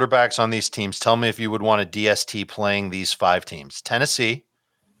the quarterbacks on these teams. Tell me if you would want a DST playing these 5 teams. Tennessee,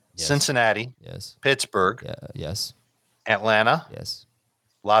 yes. Cincinnati, yes. Pittsburgh, yes. Atlanta, yes.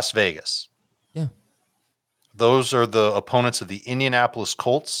 Las Vegas. Yeah. Those are the opponents of the Indianapolis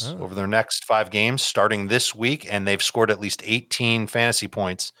Colts over their next 5 games starting this week, and they've scored at least 18 fantasy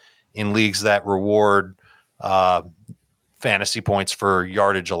points in leagues that reward fantasy points for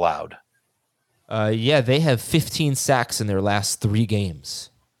yardage allowed. They have 15 sacks in their last 3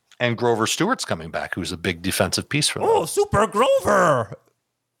 games. And Grover Stewart's coming back, who's a big defensive piece for them. Oh, Super Grover!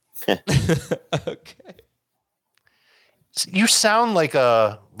 Okay. You sound like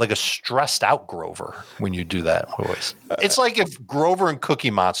a stressed out Grover when you do that voice. It's like if Grover and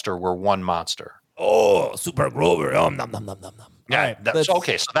Cookie Monster were one monster. Oh, Super Grover! Nom nom nom nom nom. Yeah, right, that's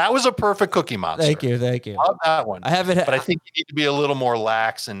okay. So that was a perfect Cookie Monster. Thank you. Love that one. I haven't, but I think you need to be a little more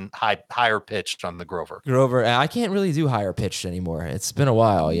lax and higher pitched on the Grover. I can't really do higher pitched anymore. It's been a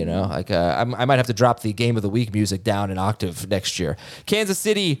while, you know. Like I might have to drop the Game of the Week music down an octave next year. Kansas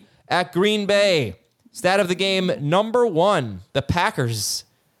City at Green Bay. Stat of the game, number 1, the Packers.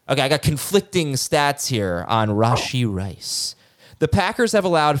 Okay, I got conflicting stats here on Rashee Rice. The Packers have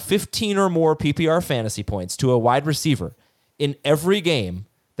allowed 15 or more PPR fantasy points to a wide receiver in every game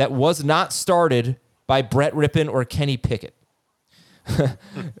that was not started by Brett Rippon or Kenny Pickett.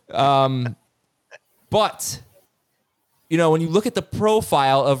 But, when you look at the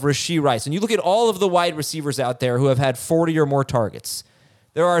profile of Rashee Rice, and you look at all of the wide receivers out there who have had 40 or more targets,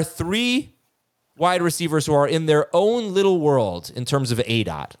 there are 3 wide receivers who are in their own little world in terms of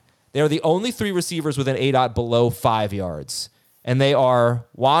ADOT. They are the only 3 receivers with an ADOT below 5 yards. And they are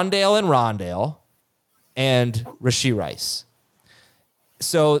Wandale and Rondale and Rashee Rice.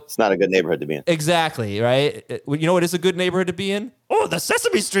 So it's not a good neighborhood to be in. Exactly, right? You know what is a good neighborhood to be in? Oh, the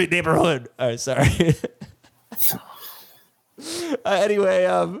Sesame Street neighborhood. All right, sorry. Anyway,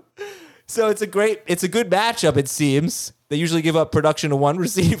 so it's a good matchup, it seems. They usually give up production to one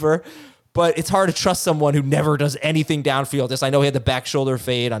receiver, but it's hard to trust someone who never does anything downfield. I know he had the back shoulder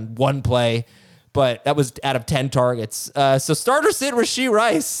fade on one play, but that was out of 10 targets. So starter sit Rashee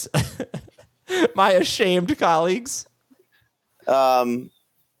Rice. My ashamed colleagues. I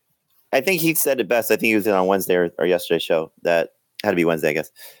think he said it best. I think he was in on Wednesday or yesterday's show. That had to be Wednesday, I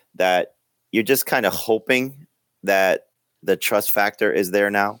guess. That you're just kind of hoping that the trust factor is there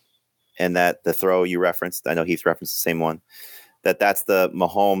now, and that the throw you referenced, I know Heath referenced the same one, that's the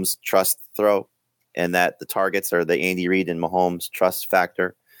Mahomes trust throw, and that the targets are the Andy Reid and Mahomes trust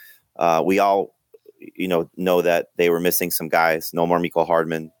factor. We all, know that they were missing some guys. No more Mecole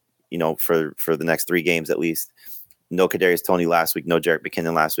Hardman, for the next 3 games at least. No Kadarius Toney last week. No Jerick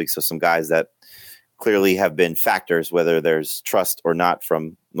McKinnon last week. So some guys that clearly have been factors, whether there's trust or not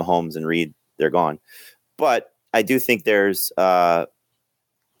from Mahomes and Reid, they're gone. But I do think there's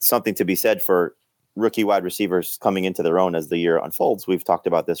something to be said for rookie wide receivers coming into their own as the year unfolds. We've talked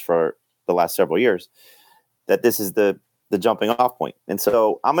about this for the last several years, that this is the jumping off point. And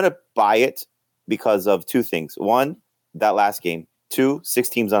so I'm going to buy it because of 2 things. 1, that last game. 2, 6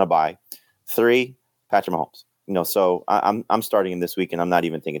 teams on a bye. 3, Patrick Mahomes. So I'm starting him this week, and I'm not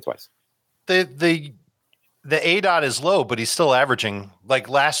even thinking twice. The ADOT is low, but he's still averaging, like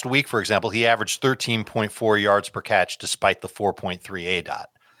last week, for example, he averaged 13.4 yards per catch despite the 4.3 ADOT.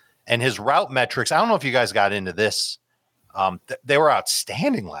 And his route metrics, I don't know if you guys got into this. They were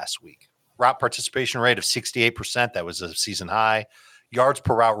outstanding last week. Route participation rate of 68%. That was a season high. Yards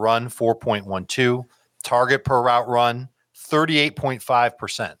per route run, 4.12. Target per route run,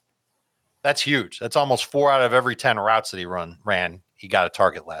 38.5%. That's huge. That's almost 4 out of every 10 routes that he ran. He got a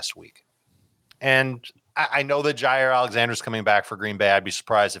target last week. And I know that Jair Alexander's coming back for Green Bay. I'd be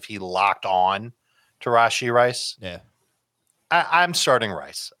surprised if he locked on to Rashee Rice. Yeah. I'm starting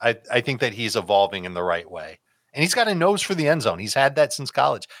Rice. I think that he's evolving in the right way. And he's got a nose for the end zone. He's had that since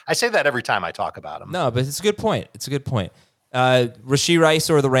college. I say that every time I talk about him. No, but it's a good point. Rashee Rice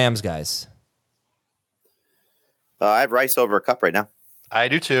or the Rams guys? I have Rice over Kupp right now. I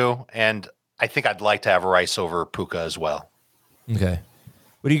do too. And I think I'd like to have Rice over Puka as well. Okay.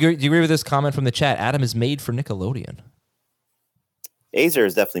 Do you agree with this comment from the chat? Adam is made for Nickelodeon. Azer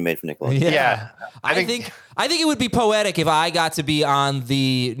is definitely made for Nickelodeon. Yeah. I think it would be poetic if I got to be on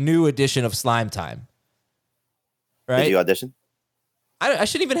the new edition of Slime Time. Right? Did you audition? I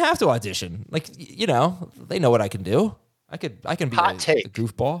shouldn't even have to audition. They know what I can do. I can be a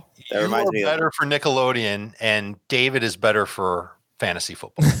goofball. You are better for Nickelodeon, and David is better for fantasy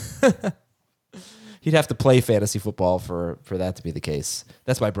football. He'd have to play fantasy football for that to be the case.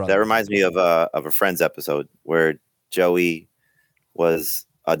 That's my brother. That reminds me of a Friends episode where Joey was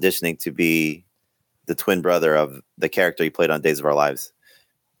auditioning to be the twin brother of the character he played on Days of Our Lives.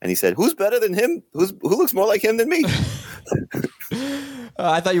 And he said, "Who's better than him? Who looks more like him than me?"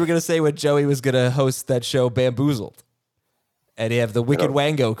 I thought you were going to say when Joey was going to host that show Bamboozled. And he have the Wicked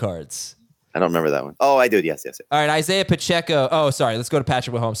Wango cards. I don't remember that one. Oh, I do. Yes. All right, Isaiah Pacheco. Oh, sorry. Let's go to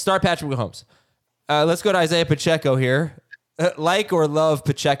Patrick Mahomes. Start Patrick Mahomes. Let's go to Isaiah Pacheco here. Like or love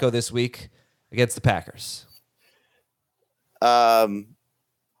Pacheco this week against the Packers? Not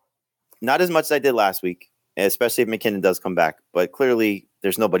as much as I did last week, especially if McKinnon does come back. But clearly,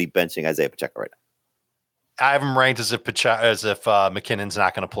 there's nobody benching Isaiah Pacheco right now. I have him ranked as if McKinnon's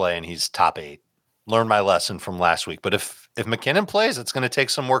not going to play and he's top 8. Learned my lesson from last week. But if McKinnon plays, it's going to take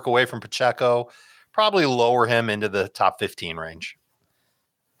some work away from Pacheco. Probably lower him into the top 15 range.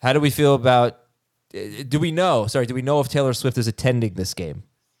 How do we feel about? Do we know if Taylor Swift is attending this game?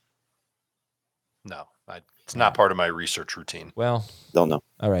 No, it's not part of my research routine. Well, don't know.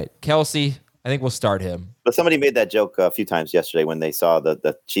 All right, Kelsey. I think we'll start him. But somebody made that joke a few times yesterday when they saw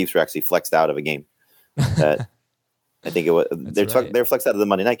the Chiefs were actually flexed out of a game. That I think it was they're flexed out of the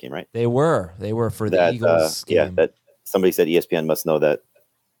Monday night game, right? They were for the Eagles game. Yeah, that somebody said ESPN must know that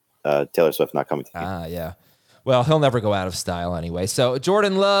Taylor Swift not coming to the game. Yeah. Well, he'll never go out of style anyway. So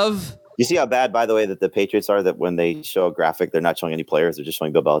Jordan Love. You see how bad, by the way, that the Patriots are, that when they show a graphic, they're not showing any players. They're just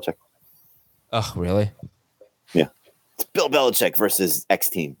showing Bill Belichick. Oh, really? Yeah. It's Bill Belichick versus X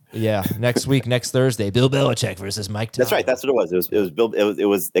team. Yeah, next week, next Thursday, Bill Belichick versus Mike Tomlin. That's right. That's what it was. It was Bill. It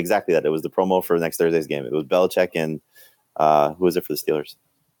was exactly that. It was the promo for next Thursday's game. It was Belichick and who was it for the Steelers?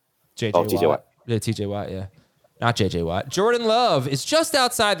 TJ Watt. Yeah, TJ Watt. Yeah. Not J.J. Watt. Jordan Love is just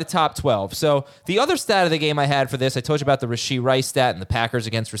outside the top 12. So the other stat of the game I had for this, I told you about the Rashee Rice stat and the Packers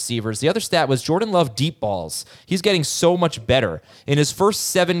against receivers. The other stat was Jordan Love deep balls. He's getting so much better. In his first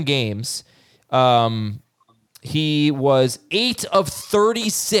 7 games, he was 8 of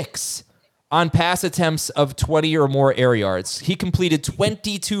 36 on pass attempts of 20 or more air yards. He completed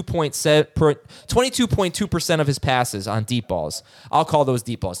 22.2% of his passes on deep balls. I'll call those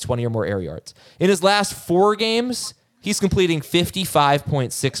deep balls, 20 or more air yards. In his last 4 games, he's completing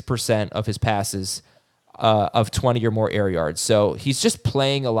 55.6% of his passes of 20 or more air yards. So he's just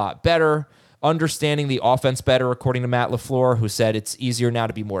playing a lot better, understanding the offense better, according to Matt LaFleur, who said it's easier now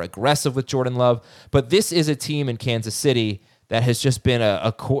to be more aggressive with Jordan Love. But this is a team in Kansas City that has just been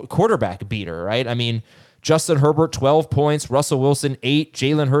a quarterback beater, right? I mean, Justin Herbert, 12 points, Russell Wilson, 8,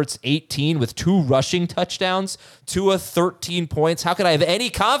 Jalen Hurts, 18 with 2 rushing touchdowns, Tua, 13 points. How could I have any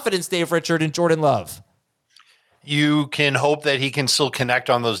confidence, Dave Richard, in Jordan Love? You can hope that he can still connect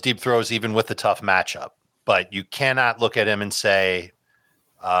on those deep throws even with the tough matchup, but you cannot look at him and say,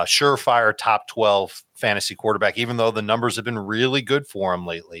 surefire top 12 fantasy quarterback, even though the numbers have been really good for him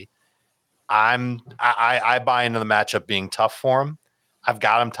lately. I buy into the matchup being tough for him. I've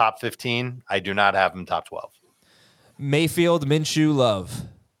got him top 15. I do not have him top 12. Mayfield, Minshew, Love.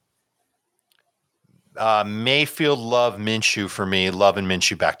 Mayfield, Love, Minshew for me. Love and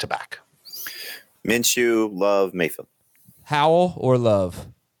Minshew back to back. Minshew, Love, Mayfield. Howell or Love?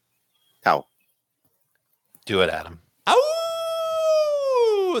 Howell. Do it, Adam.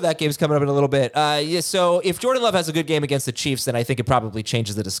 That game's coming up in a little bit. So if Jordan Love has a good game against the Chiefs, then I think it probably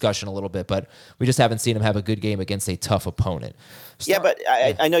changes the discussion a little bit, but we just haven't seen him have a good game against a tough opponent. But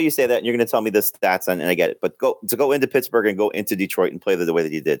I know you say that and you're going to tell me the stats and I get it, but go into Pittsburgh and go into Detroit and play the way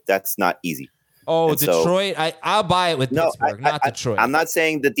that you did. That's not easy. Oh, and Detroit. I'll buy it with Pittsburgh, not Detroit. I'm not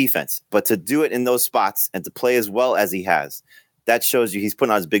saying the defense, but to do it in those spots and to play as well as he has, that shows you he's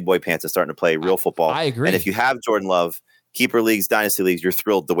putting on his big boy pants and starting to play real football. I agree. And if you have Jordan Love, keeper leagues, dynasty leagues, you're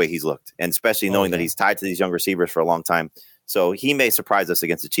thrilled the way he's looked, and especially knowing that he's tied to these young receivers for a long time. So he may surprise us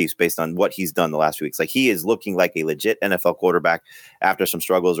against the Chiefs based on what he's done the last few weeks. Like, he is looking like a legit NFL quarterback after some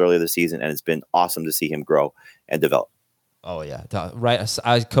struggles earlier this season, and it's been awesome to see him grow and develop. Oh, yeah. Right.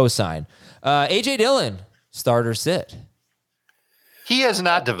 I co-sign. A.J. Dillon, starter sit. He has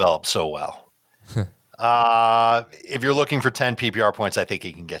not developed so well. If you're looking for 10 PPR points, I think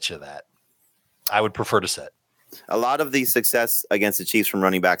he can get you that. I would prefer to sit. A lot of the success against the Chiefs from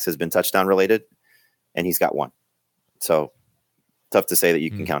running backs has been touchdown related, and he's got one. So tough to say that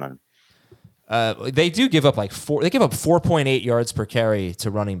you can count on him. They do give up they give up 4.8 yards per carry to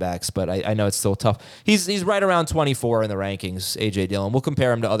running backs, but I know it's still tough. He's right around 24 in the rankings, A.J. Dillon. We'll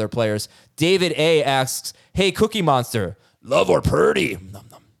compare him to other players. David A. asks, hey, Cookie Monster, Love or Purdy? Nom,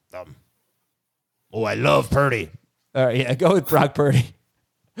 nom, nom. Oh, I love Purdy. All right, yeah, go with Brock Purdy.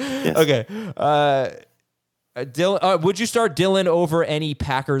 Yes. Okay. Dylan, would you start Dillon over any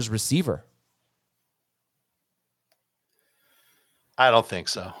Packers receiver? I don't think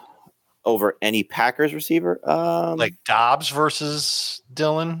so. Over any Packers receiver? Like Dobbs versus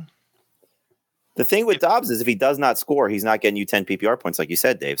Dillon? The thing with Dobbs is if he does not score, he's not getting you 10 PPR points like you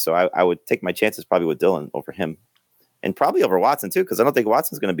said, Dave. So I would take my chances probably with Dillon over him. And probably over Watson, too, because I don't think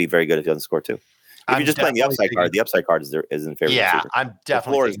Watson's going to be very good if he doesn't score, too. If you're just playing the upside card, the upside card is in favor. Yeah, receiver. I'm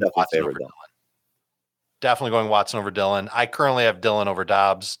definitely Watson over Dillon. Definitely going Watson over Dillon. I currently have Dillon over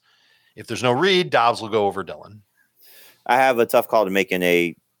Dobbs. If there's no Reed, Dobbs will go over Dillon. I have a tough call to make in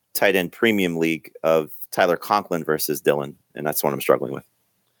a tight end premium league of Tyler Conklin versus Dillon, and that's what I'm struggling with.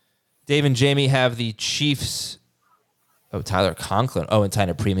 Dave and Jamie have the Chiefs. Oh, Tyler Conklin. Oh, and tight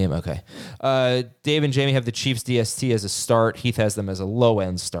end premium. Okay. Dave and Jamie have the Chiefs DST as a start. Heath has them as a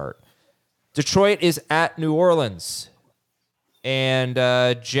low-end start. Detroit is at New Orleans. And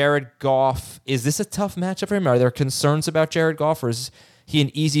Jared Goff, is this a tough matchup for him? Are there concerns about Jared Goff, or is he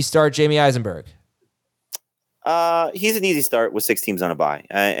an easy start, Jamie Eisenberg? He's an easy start with 6 teams on a bye.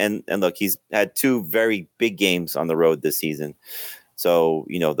 And look, he's had 2 very big games on the road this season. So,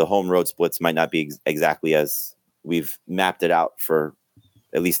 the home road splits might not be exactly as we've mapped it out for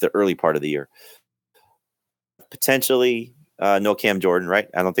at least the early part of the year. Potentially no Cam Jordan, right?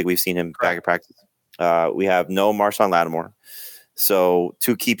 I don't think we've seen him back at practice. We have no Marshawn Lattimore. So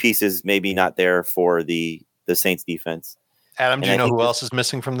 2 key pieces maybe not there for the Saints defense. Adam, do you know who else is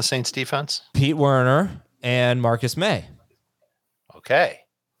missing from the Saints defense? Pete Werner and Marcus May. Okay.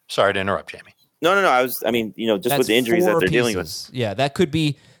 Sorry to interrupt, Jamie. No. I mean, just That's with the injuries that 4 they're dealing pieces. with. Yeah, they could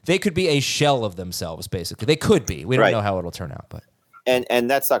be a shell of themselves, basically. They could be. We don't know how it'll turn out, but and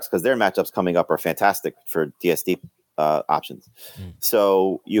that sucks because their matchups coming up are fantastic for DSD options.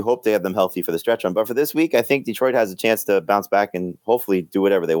 So you hope they have them healthy for the stretch run. But for this week, I think Detroit has a chance to bounce back and hopefully do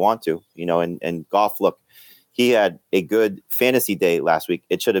whatever they want to. And Goff, look, he had a good fantasy day last week.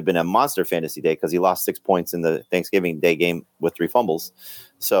 It should have been a monster fantasy day because he lost 6 points in the Thanksgiving Day game with 3 fumbles.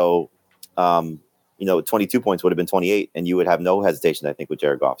 So, 22 points would have been 28, and you would have no hesitation, I think, with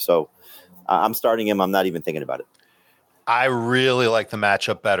Jared Goff. So I'm starting him. I'm not even thinking about it. I really like the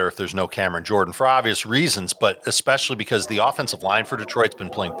matchup better if there's no Cameron Jordan for obvious reasons, but especially because the offensive line for Detroit's been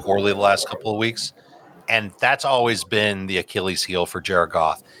playing poorly the last couple of weeks. And that's always been the Achilles heel for Jared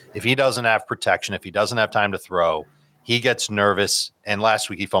Goff. If he doesn't have protection, if he doesn't have time to throw, he gets nervous. And last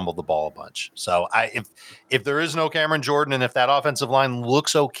week he fumbled the ball a bunch. So if there is no Cameron Jordan and if that offensive line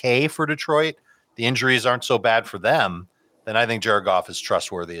looks okay for Detroit, the injuries aren't so bad for them, then I think Jared Goff is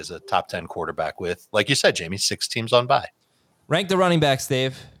trustworthy as a top 10 quarterback with, like you said, Jamie, 6 teams on bye. Rank the running backs,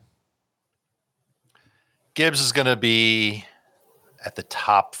 Dave. Gibbs is going to be at the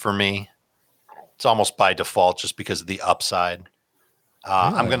top for me. It's almost by default just because of the upside. Really?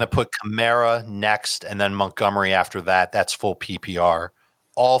 I'm going to put Kamara next and then Montgomery after that. That's full PPR.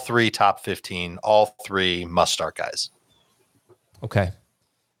 All 3 top 15, all 3 must-start guys. Okay.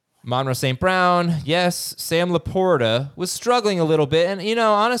 Monroe St. Brown, yes. Sam Laporta was struggling a little bit. And,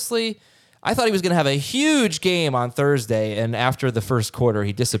 honestly, I thought he was going to have a huge game on Thursday. And after the first quarter,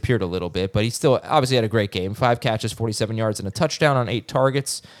 he disappeared a little bit. But he still obviously had a great game. 5 catches, 47 yards, and a touchdown on 8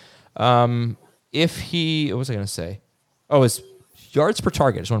 targets. What was I going to say? Oh, his yards per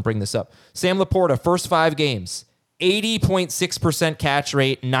target. I just want to bring this up. Sam Laporta, first 5 games, 80.6% catch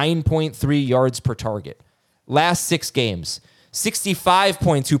rate, 9.3 yards per target. Last 6 games,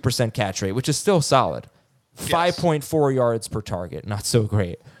 65.2% catch rate, which is still solid. 5.4 yards per target. Not so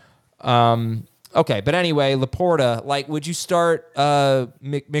great. Okay, but anyway, Laporta, would you start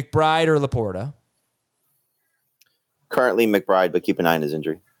McBride or Laporta? Currently McBride, but keep an eye on his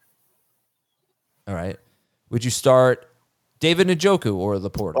injury. All right. Would you start David Njoku or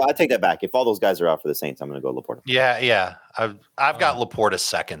Laporta? Well, I take that back. If all those guys are out for the Saints, I'm going to go Laporta. Yeah. I've got Laporta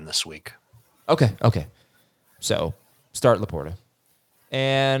second this week. Okay. So start Laporta.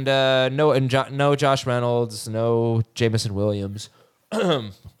 And no Josh Reynolds, no Jamison Williams,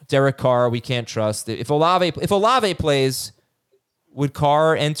 Derek Carr. We can't trust. If Olave plays, would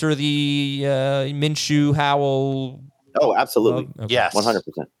Carr enter the Minshew Howell? Oh, absolutely. Okay. Yes, 100%.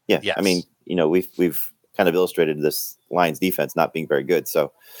 Yeah. Yes. I mean, we've kind of illustrated this Lions defense not being very good.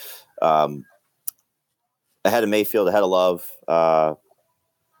 So ahead of Mayfield, ahead of Love.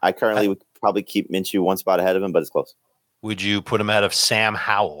 I currently would probably keep Minshew 1 spot ahead of him, but it's close. Would you put him ahead of Sam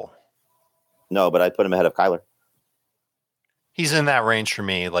Howell? No, but I'd put him ahead of Kyler. He's in that range for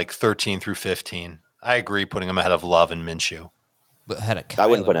me, like 13 through 15. I agree putting him ahead of Love and Minshew. But ahead of Kyler, I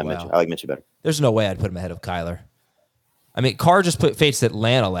wouldn't put him Minshew. I like Minshew better. There's no way I'd put him ahead of Kyler. I mean, Carr just faced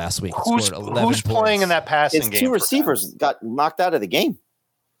Atlanta last week. Who's playing in that passing game? His 2 receivers got knocked out of the game.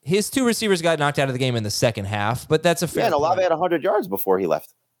 His 2 receivers got knocked out of the game in the second half, but that's a fair. Yeah, and Olave had 100 yards before he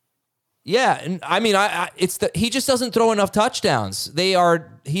left. Yeah, and I mean, he just doesn't throw enough touchdowns. The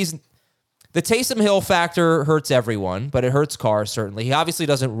Taysom Hill factor hurts everyone, but it hurts Carr certainly. He obviously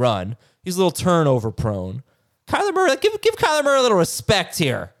doesn't run. He's a little turnover prone. Kyler Murray, give Kyler Murray a little respect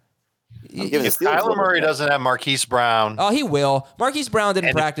here. If Kyler Murray doesn't have Marquise Brown, he will. Marquise Brown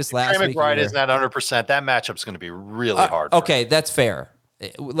didn't practice last week. McBride isn't at 100%. That matchup's going to be really hard. Okay, that's fair. I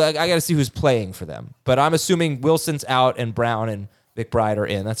got to see who's playing for them, but I'm assuming Wilson's out and Brown and McBride are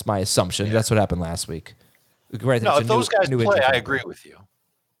in. That's my assumption. Yeah. That's what happened last week. Right, no, if those guys play, I agree with you.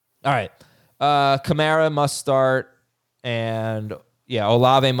 All right. Kamara must start, and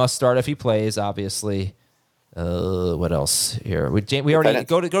Olave must start if he plays, obviously. What else here? We already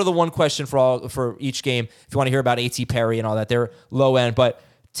go to the one question for each game. If you want to hear about A.T. Perry and all that, they're low end. But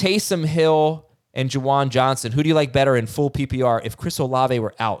Taysom Hill and Juwan Johnson, who do you like better in full PPR if Chris Olave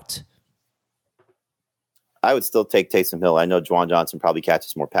were out? I would still take Taysom Hill. I know Juwan Johnson probably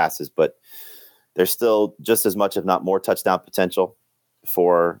catches more passes, but there's still just as much, if not more, touchdown potential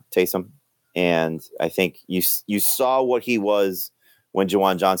for Taysom. And I think you saw what he was when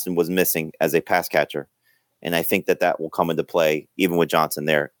Juwan Johnson was missing as a pass catcher. And I think that will come into play even with Johnson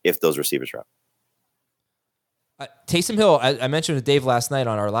there if those receivers are out. Taysom Hill, I mentioned to Dave last night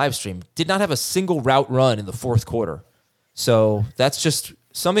on our live stream, did not have a single route run in the fourth quarter. So that's just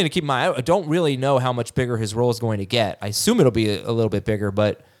something to keep in mind. I don't really know how much bigger his role is going to get. I assume it'll be a little bit bigger,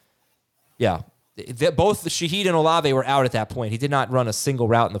 but both Shaheed and Olave were out at that point. He did not run a single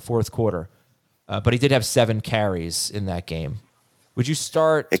route in the fourth quarter. but he did have 7 carries in that game. Would you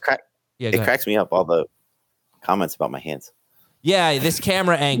start? It cracks me up, all the comments about my hands. Yeah, this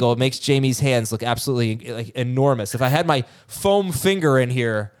camera angle makes Jamie's hands look absolutely like enormous. If I had my foam finger in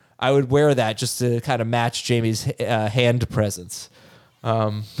here, I would wear that just to kind of match Jamie's hand presence.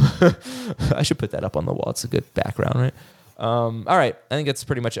 I should put that up on the wall. It's a good background, right? All right, I think that's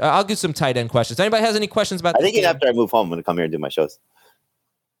pretty much. I'll give some tight end questions. Anybody has any questions about? I think after I move home, I'm going to come here and do my shows.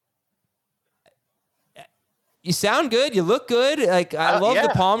 You sound good. You look good. Like I love the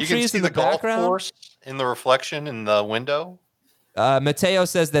palm trees in the background. Golf course in the reflection in the window. Mateo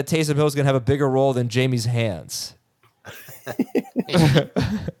says that Taysom Hill is going to have a bigger role than Jamie's hands.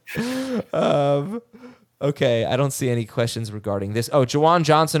 Okay, I don't see any questions regarding this. Oh, Juwan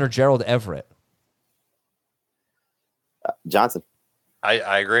Johnson or Gerald Everett? Johnson.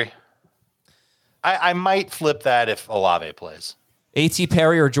 I agree. I might flip that if Olave plays. A.T.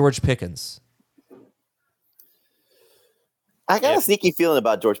 Perry or George Pickens? I got a sneaky feeling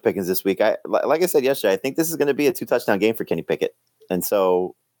about George Pickens this week. Like I said yesterday, I think this is going to be a 2-touchdown game for Kenny Pickett. And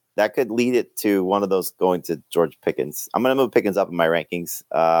so that could lead it to one of those going to George Pickens. I'm going to move Pickens up in my rankings.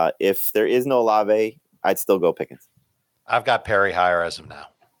 If there is no Olave, I'd still go Pickens. I've got Perry higher as of now.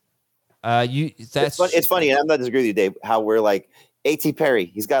 It's funny, and I'm not disagreeing with you, Dave, how we're like, A.T. Perry,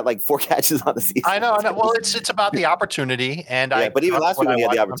 he's got like 4 catches on the season. I know. Well, it's about the opportunity, and but even last week when he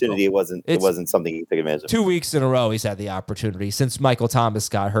had the opportunity, it wasn't something he took advantage of. 2 weeks in a row, he's had the opportunity since Michael Thomas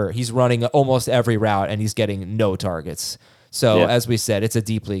got hurt. He's running almost every route, and he's getting no targets. So, as we said, it's a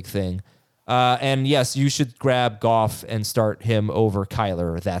deep league thing. And yes, you should grab Goff and start him over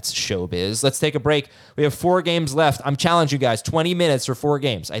Kyler. That's showbiz. Let's take a break. We have 4 games left. I'm challenging you guys, 20 minutes for 4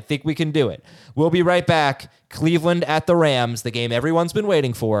 games. I think we can do it. We'll be right back. Cleveland at the Rams, the game everyone's been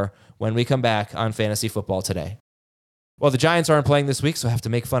waiting for, when we come back on Fantasy Football Today. Well, the Giants aren't playing this week, so I have to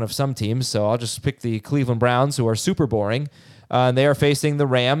make fun of some teams. So I'll just pick the Cleveland Browns, who are super boring. They are facing the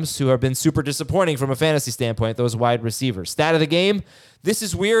Rams, who have been super disappointing from a fantasy standpoint, those wide receivers. Stat of the game, this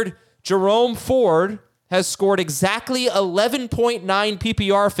is weird. Jerome Ford has scored exactly 11.9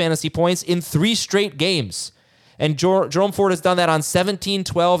 PPR fantasy points in 3 straight games. And Jerome Ford has done that on 17,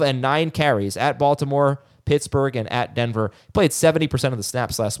 12, and 9 carries at Baltimore, Pittsburgh, and at Denver. He played 70% of the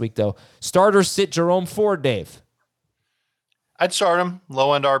snaps last week, though. Starters sit Jerome Ford, Dave. I'd start him,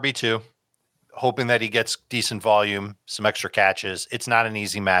 low-end RB2, hoping that he gets decent volume, some extra catches. It's not an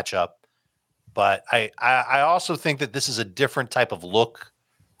easy matchup. But I also think that this is a different type of look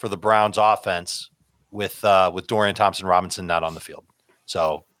for the Browns offense with Dorian Thompson-Robinson not on the field.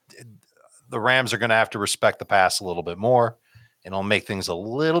 So the Rams are going to have to respect the pass a little bit more, and it'll make things a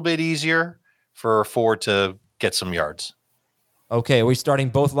little bit easier for Ford to get some yards. Okay, are we starting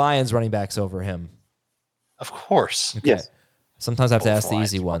both Lions running backs over him? Of course. Okay. Yes. Sometimes I have to ask the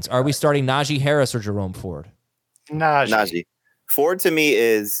easy ones. Are we starting Najee Harris or Jerome Ford? Najee. Ford to me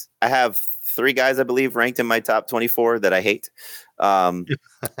is, I have 3 guys, I believe, ranked in my top 24 that I hate.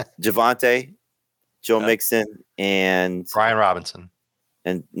 Javonte, Joe Mixon, and Brian Robinson.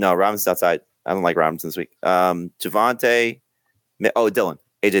 And no, Robinson's outside. I don't like Robinson this week. Javonte, Dylan,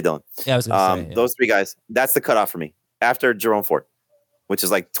 AJ Dillon. Yeah, I was going to say those 3 guys. That's the cutoff for me after Jerome Ford, which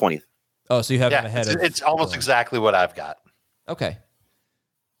is like 20th. Oh, so you have him ahead of. It's almost exactly what I've got. Okay.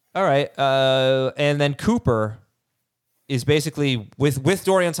 All right. And then Cooper is basically with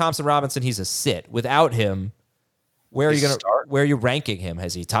Dorian Thompson-Robinson, he's a sit. Without him, where are you ranking him?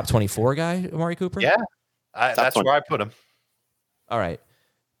 Has he top 24 guy, Amari Cooper? Yeah. That's 20. Where I put him. All right.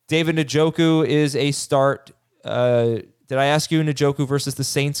 David Njoku is a start. Did I ask you Njoku versus the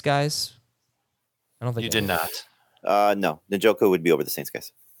Saints guys? I don't think you did not. No, Njoku would be over the Saints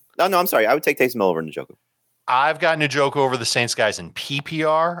guys. No, I'm sorry. I would take Taysom Hill over Njoku. I've got Njoku over the Saints guys in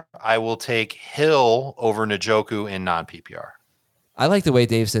PPR. I will take Hill over Njoku in non-PPR. I like the way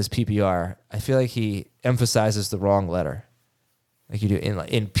Dave says PPR. I feel like he emphasizes the wrong letter. Like you do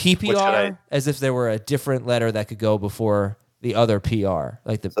in PPR, as if there were a different letter that could go before the other PR.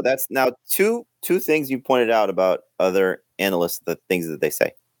 So that's now two things you pointed out about other analysts, the things that they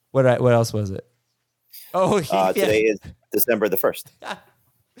say. What else was it? Oh, today is December the 1st.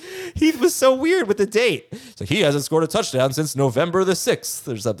 He was so weird with the date. So he hasn't scored a touchdown since November the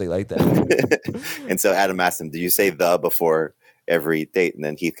 6th or something like that. And so Adam asked him, "Do you say the before every date?" And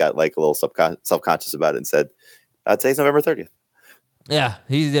then Heath got like a little self-conscious about it and said, "Today's November 30th." Yeah,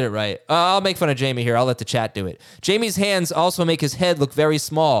 he did it right. I'll make fun of Jamie here. I'll let the chat do it. Jamie's hands also make his head look very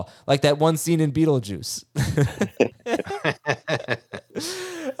small, like that one scene in Beetlejuice.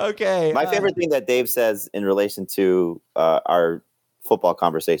 Okay. My favorite thing that Dave says in relation to our football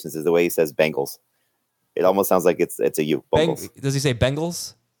conversations is the way he says Bengals. It almost sounds like it's a you. Does he say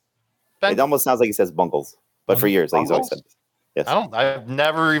Bengals? It almost sounds like he says bungles, but for years, like he's always said this. Yes. I've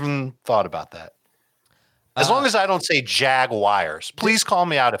never even thought about that. As long as I don't say Jaguars. Please call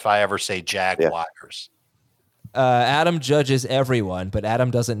me out if I ever say Jaguars. Adam judges everyone, but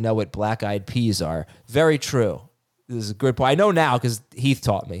Adam doesn't know what black-eyed peas are. Very true. This is a good point. I know now because Heath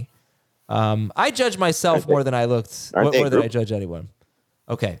taught me. I judge myself more than I looked, more than I judge anyone.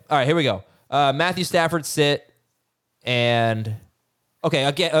 Okay. All right, here we go. Matthew Stafford sit, and okay,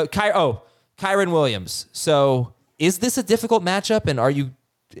 again, Kyren Williams. So is this a difficult matchup, and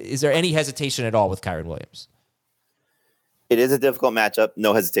is there any hesitation at all with Kyren Williams? It is a difficult matchup.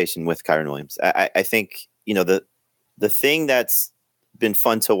 No hesitation with Kyren Williams. I think, the thing that's been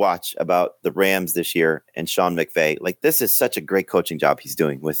fun to watch about the Rams this year and Sean McVay, like this is such a great coaching job he's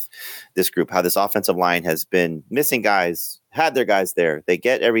doing with this group, how this offensive line has been missing guys, had their guys there. They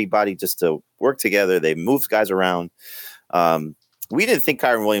get everybody just to work together. They move guys around. We didn't think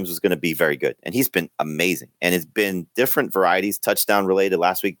Kyren Williams was going to be very good, and he's been amazing. And it's been different varieties, touchdown related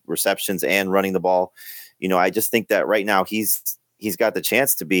last week, receptions and running the ball. I just think that right now he's got the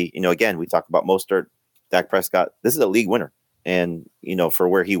chance to be, again, we talk about Mostert, Dak Prescott. This is a league winner. And, for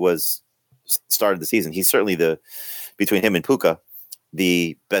where he was started the season, he's certainly between him and Puka,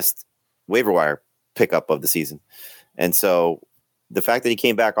 the best waiver wire pickup of the season. And so the fact that he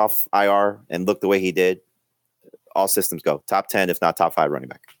came back off IR and looked the way he did, all systems go. Top 10, if not top 5 running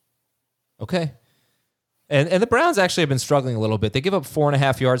back. Okay. And the Browns actually have been struggling a little bit. They give up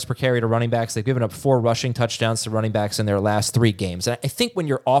 4.5 yards per carry to running backs. They've given up 4 rushing touchdowns to running backs in their last 3 games. And I think when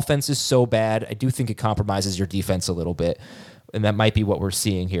your offense is so bad, I do think it compromises your defense a little bit. And that might be what we're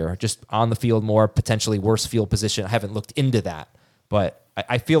seeing here. Just on the field more, potentially worse field position. I haven't looked into that. But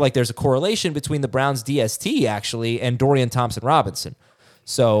I feel like there's a correlation between the Browns' DST, actually, and Dorian Thompson-Robinson.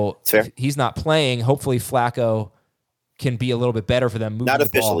 So if he's not playing, hopefully Flacco can be a little bit better for them. Moving not the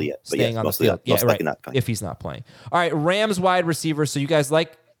officially ball, yet, but staying on the field. Yeah, right. If he's not playing. All right, Rams wide receiver. So you guys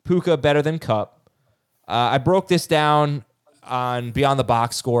like Puka better than Kupp. I broke this down on Beyond the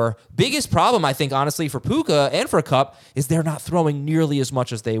Box Score. Biggest problem, I think, honestly, for Puka and for Kupp is they're not throwing nearly as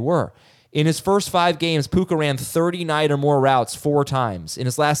much as they were. In his first 5 games, Puka ran 39 or more routes 4 times. In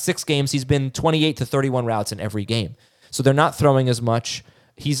his last 6 games, he's been 28 to 31 routes in every game. So they're not throwing as much.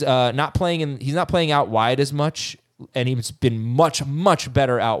 He's not playing out wide as much, and he's been much, much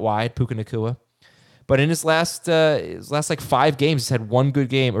better out wide, Puka Nacua. But in his last like 5 games, he's had 1 good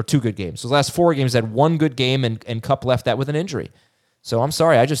game or 2 good games. So his last 4 games, he's had 1 good game, and Kupp left that with an injury. So I'm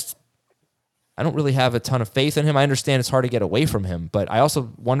sorry, I don't really have a ton of faith in him. I understand it's hard to get away from him, but I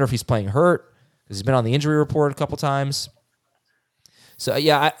also wonder if he's playing hurt because he's been on the injury report a couple times. So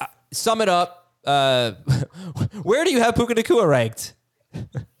yeah, I sum it up. Where do you have Puka Nacua ranked?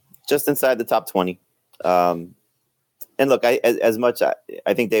 Just inside the top 20. And look, I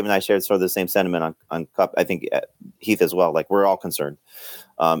think Dave and I shared sort of the same sentiment on Kupp. I think Heath as well. Like, we're all concerned.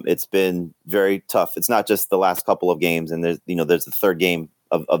 It's been very tough. It's not just the last couple of games, and there's the 3rd game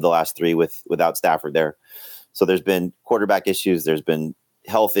of the last 3 without Stafford there. So there's been quarterback issues. There's been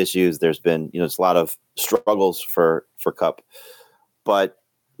health issues. There's been it's a lot of struggles for Kupp. But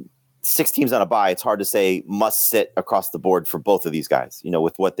 6 teams on a bye, it's hard to say must sit across the board for both of these guys.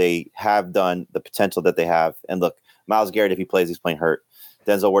 With what they have done, the potential that they have, and look. Myles Garrett, if he plays, he's playing hurt.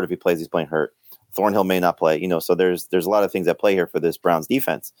 Denzel Ward, if he plays, he's playing hurt. Thornhill may not play. So there's a lot of things at play here for this Browns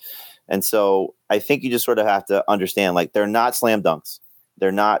defense. And so I think you just sort of have to understand, like, they're not slam dunks.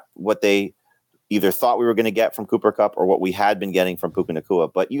 They're not what they either thought we were going to get from Cooper Kupp or what we had been getting from Puka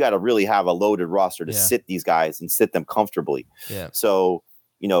Nacua. But you got to really have a loaded roster to sit these guys and sit them comfortably. Yeah. So,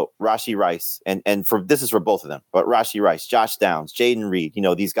 Rashee Rice, and this is for both of them, but Rashee Rice, Josh Downs, Jaden Reed,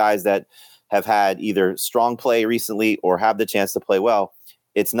 these guys that have had either strong play recently or have the chance to play well.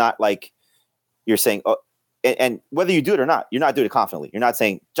 It's not like you're saying, and whether you do it or not, you're not doing it confidently. You're not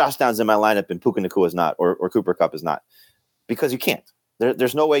saying Josh Downs in my lineup and Puka Nacua is not, or Cooper Kupp is not, because you can't.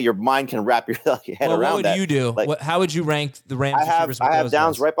 There's no way your mind can wrap your head around that. What would you do? Like, how would you rank the Rams? I have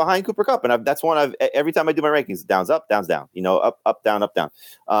Downs right behind Cooper Kupp, and that's one every time I do my rankings, Downs up, Downs down. Up, down, up,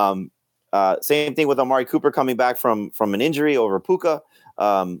 down. Same thing with Amari Cooper coming back from an injury over Puka.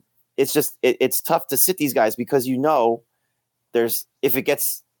 It's just it's tough to sit these guys because if it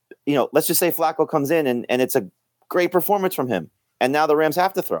gets let's just say Flacco comes in and it's a great performance from him, and now the Rams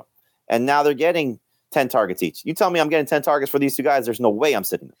have to throw, and now they're getting 10 targets each. You tell me I'm getting 10 targets for these 2 guys, there's no way I'm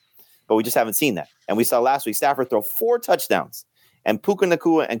sitting them. But we just haven't seen that. And we saw last week Stafford throw 4 touchdowns, and Puka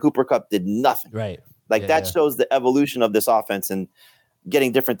Nacua and Cooper Kupp did nothing. Right. That shows the evolution of this offense and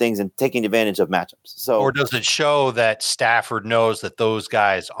getting different things and taking advantage of matchups. So, or does it show that Stafford knows that those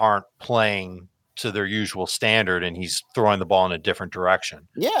guys aren't playing to their usual standard, and he's throwing the ball in a different direction.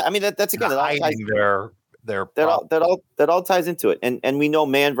 Yeah, I mean that's again that all ties into it, and we know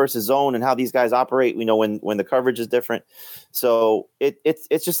man versus zone and how these guys operate. We know when the coverage is different, so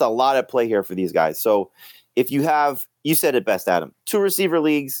it's just a lot at play here for these guys. So if you said it best, Adam, 2 receiver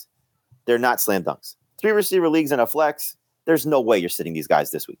leagues, they're not slam dunks. 3 receiver leagues and a flex, there's no way you're sitting these guys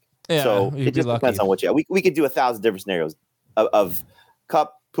this week. Yeah, so it just depends on what we could do 1,000 different scenarios of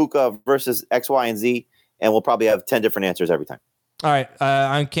Cup, Puka versus X, Y, and Z, and we'll probably have 10 different answers every time. All right.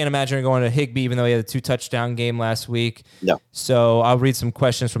 I can't imagine going to Higbee, even though he had a 2-touchdown game last week. No. So I'll read some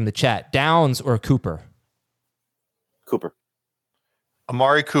questions from the chat. Downs or Cooper? Cooper.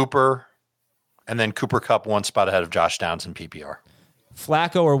 Amari Cooper, and then Cooper Kupp 1 spot ahead of Josh Downs in PPR.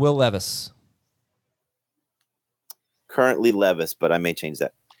 Flacco or Will Levis? Currently Levis, but I may change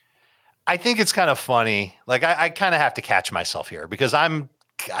that. I think it's kind of funny. Like I kind of have to catch myself here because I'm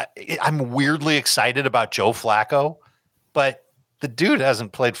weirdly excited about Joe Flacco, but the dude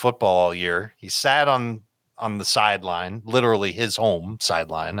hasn't played football all year. He sat on the sideline, literally his home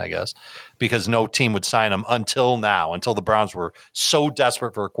sideline, I guess, because no team would sign him until the Browns were so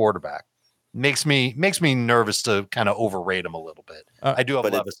desperate for a quarterback. Makes me nervous to kind of overrate him a little bit. I do have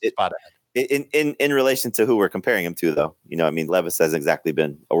Levis spot ahead. In relation to who we're comparing him to, though, Levis has exactly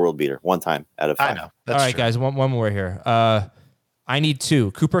been a world beater one time out of 5. I know. All right, guys, one more here. I need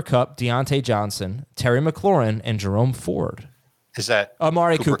 2: Cooper Kupp, Deontay Johnson, Terry McLaurin, and Jerome Ford. Is that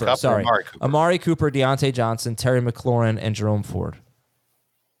Amari Cooper? Kupp Sorry, Amari Cooper, Deontay Johnson, Terry McLaurin, and Jerome Ford.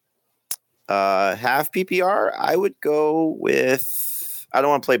 Half PPR, I would go with. I don't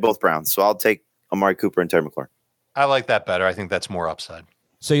want to play both Browns, so I'll take Amari Cooper and Terry McLaurin. I like that better. I think that's more upside.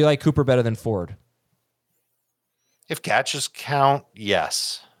 So you like Cooper better than Ford? If catches count,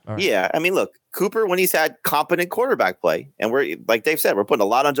 yes. Right. Yeah, I mean, look, Cooper, when he's had competent quarterback play, and we're like Dave said, we're putting a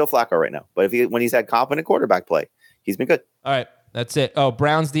lot on Joe Flacco right now. But when he's had competent quarterback play, he's been good. All right, that's it. Oh,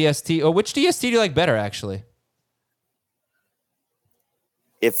 Browns DST. Oh, which DST do you like better, actually?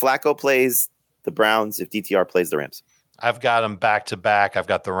 If Flacco plays the Browns, if DTR plays the Rams. I've got them back to back. I've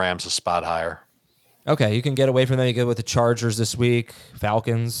got the Rams a spot higher. Okay, you can get away from them. You get with the Chargers this week,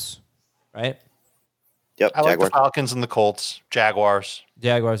 Falcons, right? Yep. I like the Falcons and the Colts, Jaguars.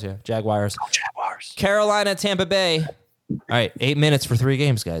 Jaguars. Oh, Jaguars. Carolina, Tampa Bay. All right, 8 minutes for 3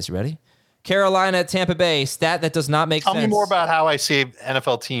 games, guys. You ready? Carolina, Tampa Bay. Stat that does not make sense. Tell me more about how I see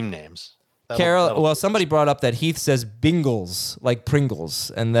NFL team names. Well, somebody brought up that Heath says Bingles, like Pringles,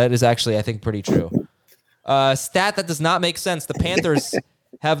 and that is actually, I think, pretty true. Stat that does not make sense. The Panthers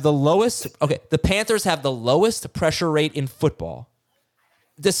have the lowest. Okay, the Panthers have the lowest pressure rate in football,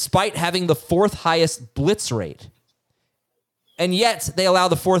 despite having the 4th highest blitz rate, and yet they allow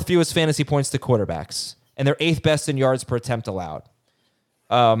the 4th fewest fantasy points to quarterbacks, and they're 8th best in yards per attempt allowed.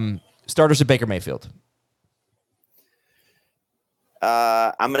 Starters at Baker Mayfield.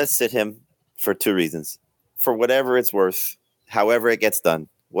 I'm going to sit him for 2 reasons. For whatever it's worth, however it gets done,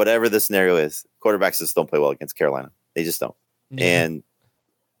 whatever the scenario is, quarterbacks just don't play well against Carolina. They just don't. Yeah. And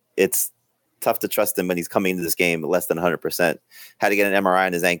it's tough to trust him when he's coming into this game less than 100%. Had to get an MRI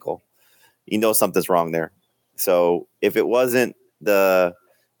on his ankle. You know something's wrong there. So if it wasn't the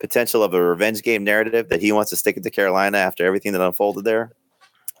potential of a revenge game narrative that he wants to stick it to Carolina after everything that unfolded there,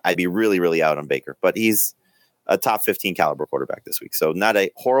 I'd be really, really out on Baker. But he's a top 15 caliber quarterback this week. So not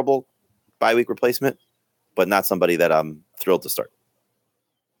a horrible bye week replacement, but not somebody that I'm thrilled to start.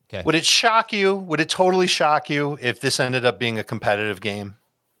 Okay. Would it shock you? Would it totally shock you if this ended up being a competitive game?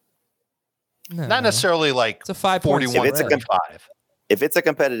 No. Not necessarily like it's a 5 41 If it's a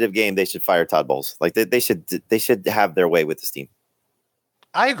competitive game, they should fire Todd Bowles. Like they should have their way with this team.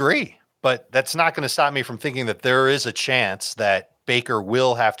 I agree, but that's not going to stop me from thinking that there is a chance that Baker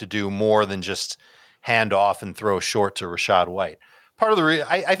will have to do more than just hand off and throw short to Rachaad White. Part of the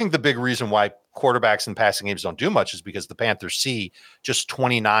I think the big reason why quarterbacks in passing games don't do much is because the Panthers see just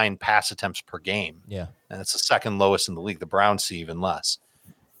 29 pass attempts per game. Yeah. And it's the 2nd lowest in the league. The Browns see even less.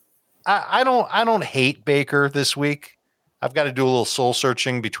 I don't hate Baker this week. I've got to do a little soul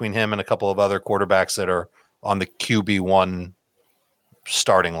searching between him and a couple of other quarterbacks that are on the QB1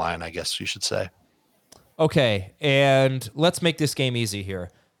 starting line, I guess you should say. Okay, and let's make this game easy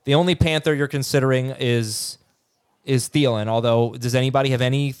here. The only Panther you're considering is Thielen, although does anybody have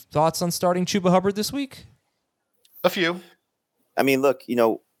any thoughts on starting Chuba Hubbard this week? A few. I mean, look,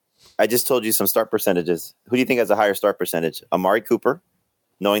 I just told you some start percentages. Who do you think has a higher start percentage? Amari Cooper,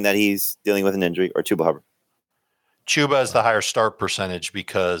 knowing that he's dealing with an injury, or Chuba Hubbard? Chuba has the higher start percentage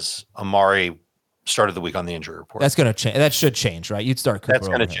because Amari started the week on the injury report. That's going to change. That should change, right? You'd start Cooper. That's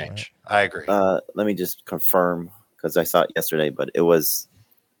going to change. Right? I agree. Let me just confirm because I saw it yesterday, but it was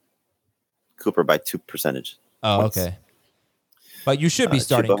Cooper by 2 percentage. Oh, points. okay. But you should be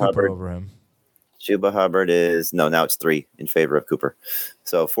starting Chuba Cooper Hubbard over him. Chuba Hubbard is now it's 3 in favor of Cooper.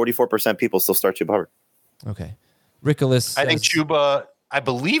 So 44% people still start Chuba Hubbard. Okay. Rickolas. I think I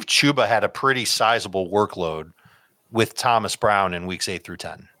believe Chuba had a pretty sizable workload with Thomas Brown in weeks 8 through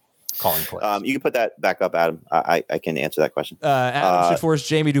 10 calling plays. You can put that back up, Adam. I can answer that question. Adam should force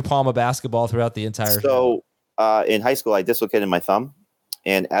Jamie to palm a basketball throughout the entire show. So in high school, I dislocated my thumb.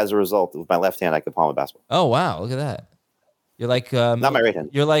 And as a result, with my left hand, I could palm a basketball. Oh, wow. Look at that. You're like not my right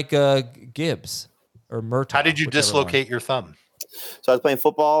hand. You're like Gibbs or Murtaugh. How did you dislocate your thumb? So I was playing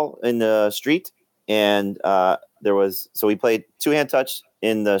football in the street, and we played 2-hand touch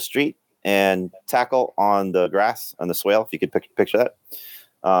in the street and tackle on the grass on the swale. If you could picture that,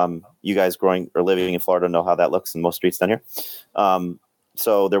 you guys growing or living in Florida know how that looks in most streets down here.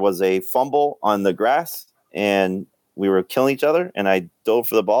 So there was a fumble on the grass, and we were killing each other, and I dove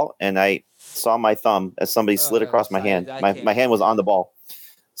for the ball, and I saw my thumb as somebody slid across my hand. My hand was on the ball,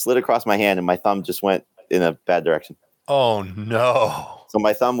 slid across my hand, and my thumb just went in a bad direction. Oh, no. So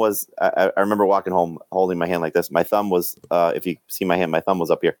my thumb was, I remember walking home holding my hand like this. My thumb was, if you see my hand, my thumb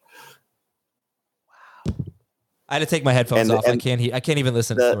was up here. Wow. I had to take my headphones off. I can't even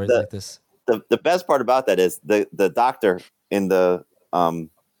listen to stories like this. The best part about that is the doctor in the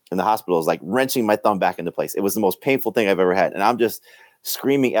hospital is like wrenching my thumb back into place. It was the most painful thing I've ever had. And I'm just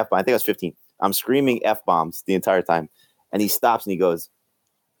screaming F-bomb. I think I was 15. I'm screaming F-bombs the entire time. And he stops and he goes,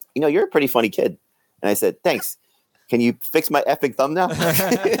 you're a pretty funny kid. And I said, thanks. Can you fix my effing thumb now?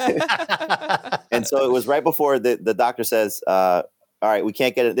 And so it was right before the doctor says, all right, we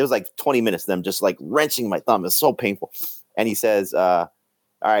can't get it. There was like 20 minutes of them just like wrenching my thumb. It's so painful. And he says, all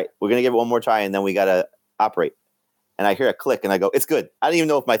right, we're going to give it one more try. And then we got to operate. And I hear a click and I go, it's good. I don't even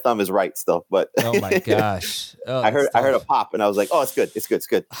know if my thumb is right still, but oh my gosh. I heard a pop and I was like, oh, it's good. It's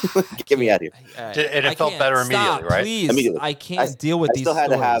good. Get me out of here. And it felt better immediately, right? Please. Immediately. I can't deal with these stories.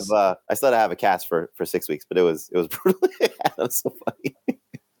 I still had to have a cast for 6 weeks, but it was brutal. That was so funny.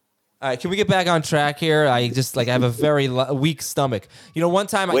 All right, can we get back on track here? I have a very weak stomach. One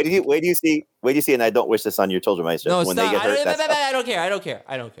time wait do you see and I don't wish this on your children, Maestro. No, when they get hurt. I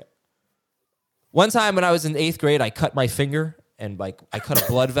don't care. One time when I was in 8th grade, I cut my finger and I cut a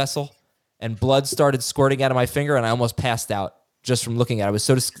blood vessel and blood started squirting out of my finger and I almost passed out just from looking at it. I was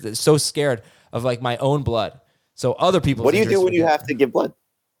so scared of my own blood. So other people. What do you do when you have to give blood?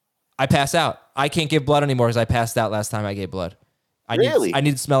 I pass out. I can't give blood anymore because I passed out last time I gave blood. I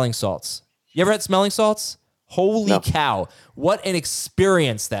need smelling salts. You ever had smelling salts? Holy cow. What an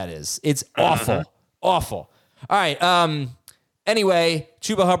experience that is. It's awful. Awful. All right. Anyway,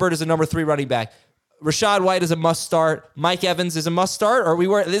 Chuba Hubbard is a number 3 running back. Rachaad White is a must start. Mike Evans is a must start.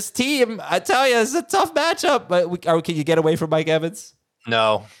 This team, I tell you, it's a tough matchup. But can you get away from Mike Evans?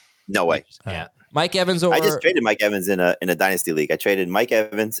 No way. Yeah. Mike Evans. I just traded Mike Evans in a dynasty league. I traded Mike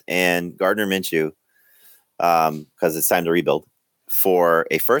Evans and Gardner Minshew because it's time to rebuild for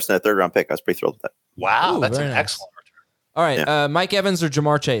a 1st and a 3rd round pick. I was pretty thrilled with that. Wow, that's an excellent return. All right, yeah. Mike Evans or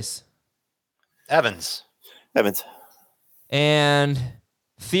Jamar Chase? Evans. And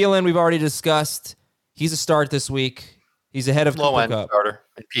Thielen, we've already discussed. He's a start this week. He's ahead of low Cooper end Kupp. Starter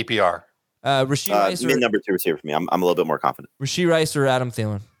in PPR. Rashee Rice mid number 2 receiver for me. I'm a little bit more confident. Rashee Rice or Adam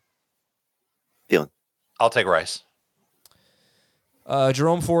Thielen? Thielen. I'll take Rice.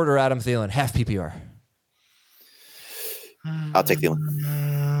 Jerome Ford or Adam Thielen? Half PPR. I'll take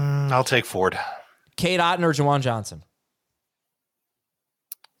Thielen. I'll take Ford. Cade Otton or Juwan Johnson?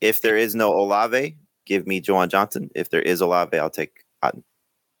 If there is no Olave, give me Juwan Johnson. If there is Olave, I'll take Otton.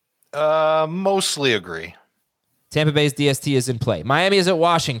 Mostly agree. Tampa Bay's DST is in play. Miami is at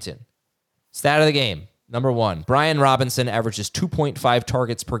Washington. Stat of the game, number 1. Brian Robinson averages 2.5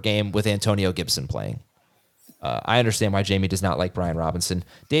 targets per game with Antonio Gibson playing. I understand why Jamie does not like Brian Robinson.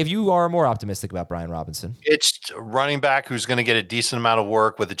 Dave, you are more optimistic about Brian Robinson. It's a running back who's going to get a decent amount of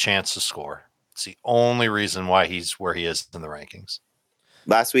work with a chance to score. It's the only reason why he's where he is in the rankings.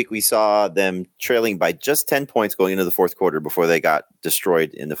 Last week, we saw them trailing by just 10 points going into the 4th quarter before they got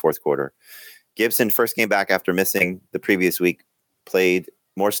destroyed in the 4th quarter. Gibson, first game back after missing the previous week, played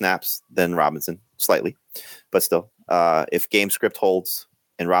more snaps than Robinson, slightly. But still, if game script holds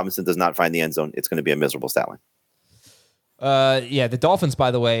and Robinson does not find the end zone, it's going to be a miserable stat line. The Dolphins, by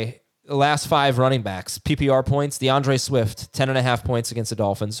the way, the last 5 running backs, PPR points, DeAndre Swift, 10.5 points against the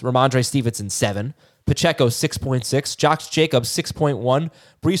Dolphins. Ramondre Stevenson, 7. Pacheco, 6.6. Josh Jacobs, 6.1.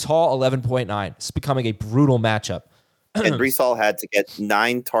 Breece Hall, 11.9. It's becoming a brutal matchup. And Breece Hall had to get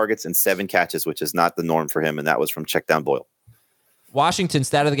 9 targets and 7 catches, which is not the norm for him, and that was from check down Boyle. Washington,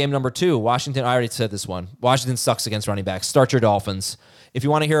 stat of the game number 2. Washington, I already said this one. Washington sucks against running backs. Start your Dolphins. If you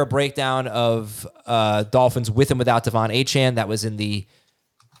want to hear a breakdown of Dolphins with and without Devon Achane, that was in the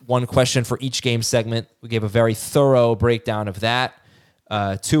one question for each game segment. We gave a very thorough breakdown of that.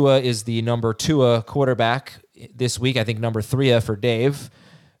 Tua is the number 2 quarterback this week. I think number 3 for Dave.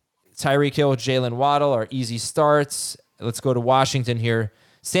 Tyreek Hill, Jalen Waddle are easy starts. Let's go to Washington here.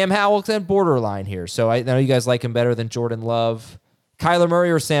 Sam Howell's at borderline here. So I know you guys like him better than Jordan Love. Kyler Murray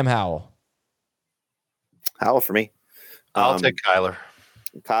or Sam Howell? Howell for me. I'll take Kyler.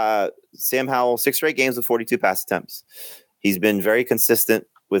 Sam Howell, 6 straight games with 42 pass attempts. He's been very consistent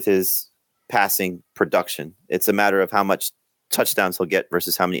with his passing production. It's a matter of how much touchdowns he'll get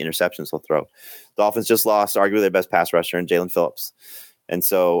versus how many interceptions he'll throw. Dolphins just lost arguably their best pass rusher in Jalen Phillips. And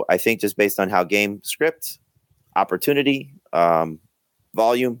so I think just based on how game script, opportunity,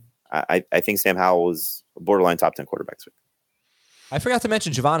 volume, I think Sam Howell is a borderline top 10 quarterback. I forgot to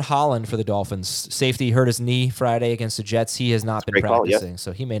mention Javon Holland for the Dolphins. Safety hurt his knee Friday against the Jets. He has not been practicing,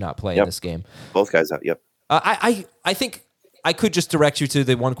 so he may not play in this game. Both guys have, I think I could just direct you to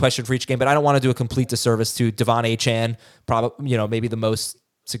the one question for each game, but I don't want to do a complete disservice to Devon Achane, probably maybe the most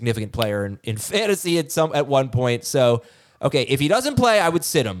significant player in fantasy at one point. So, okay, if he doesn't play, I would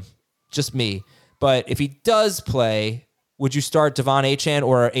sit him, just me. But if he does play, would you start Devon Achane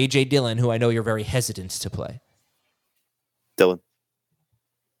or A.J. Dillon, who I know you're very hesitant to play? Dillon.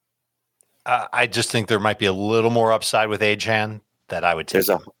 I just think there might be a little more upside with Achane that I would take. There's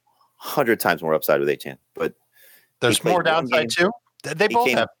 100 times more upside with Achane, but there's more downside too. They both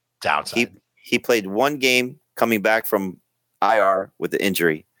have downside. He played one game coming back from IR with the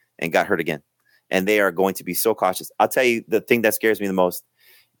injury and got hurt again. And they are going to be so cautious. I'll tell you, the thing that scares me the most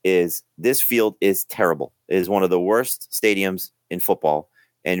is this field is terrible. It is one of the worst stadiums in football.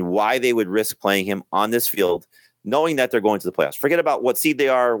 And why they would risk playing him on this field, knowing that they're going to the playoffs. Forget about what seed they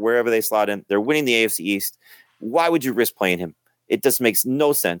are, wherever they slot in. They're winning the AFC East. Why would you risk playing him? It just makes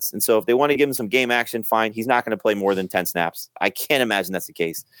no sense. And so if they want to give him some game action, fine. He's not going to play more than 10 snaps. I can't imagine that's the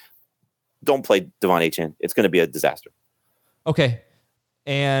case. Don't play Devon Achane. It's going to be a disaster. Okay.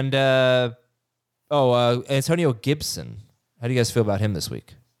 And, Antonio Gibson. How do you guys feel about him this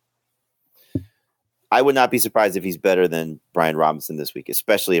week? I would not be surprised if he's better than Brian Robinson this week,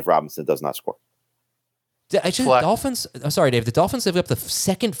 especially if Robinson does not score. Dolphins. I'm sorry, Dave. The Dolphins have up the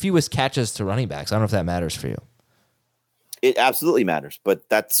second fewest catches to running backs. I don't know if that matters for you. It absolutely matters, but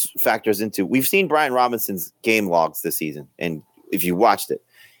that's factors into. We've seen Brian Robinson's game logs this season, and if you watched it,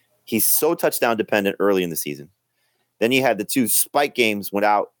 he's so touchdown dependent early in the season. Then you had the 2 spike games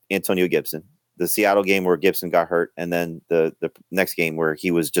without Antonio Gibson. The Seattle game where Gibson got hurt, and then the next game where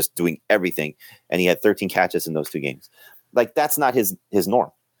he was just doing everything, and he had 13 catches in those 2 games. Like, that's not his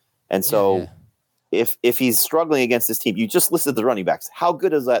norm. And so if he's struggling against this team, you just listed the running backs. How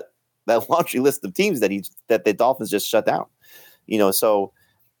good is that laundry list of teams that the Dolphins just shut down? So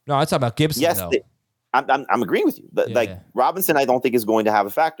no, I'm talking about Gibson. Yes, though. I'm agreeing with you. But Robinson, I don't think is going to have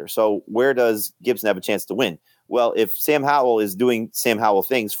a factor. So where does Gibson have a chance to win? Well, if Sam Howell is doing Sam Howell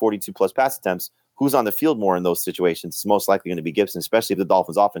things, 42 plus pass attempts, who's on the field more in those situations? It's most likely going to be Gibson, especially if the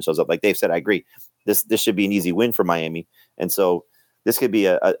Dolphins offense shows up. Like Dave said, I agree. This should be an easy win for Miami. And so this could be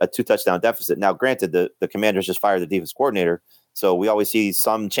a 2 touchdown deficit. Now, granted, the Commanders just fired the defense coordinator. So we always see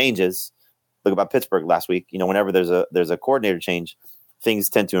some changes. Look about Pittsburgh last week. Whenever there's a coordinator change, things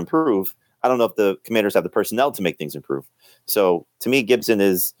tend to improve. I don't know if the Commanders have the personnel to make things improve. So to me, Gibson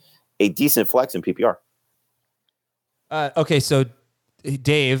is a decent flex in PPR. Okay, so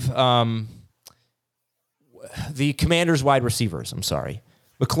Dave, the Commanders wide receivers, I'm sorry.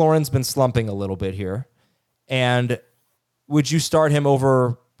 McLaurin's been slumping a little bit here. And would you start him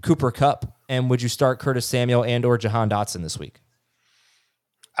over Cooper Kupp? And would you start Curtis Samuel and or Jahan Dotson this week?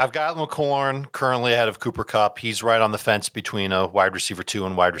 I've got McLaurin currently ahead of Cooper Kupp. He's right on the fence between a wide receiver 2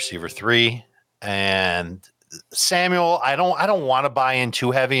 and wide receiver 3. And Samuel, I don't want to buy in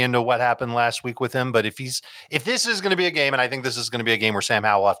too heavy into what happened last week with him, but if this is going to be a game, and I think this is going to be a game where Sam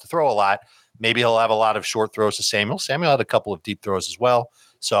Howell will have to throw a lot, maybe he'll have a lot of short throws to Samuel. Samuel had a couple of deep throws as well.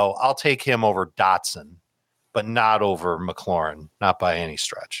 So I'll take him over Dotson, but not over McLaurin, not by any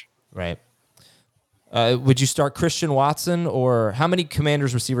stretch. Right. Would you start Christian Watson, or how many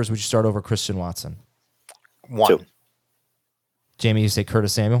Commanders receivers would you start over Christian Watson? 1. 2. Jamie, you say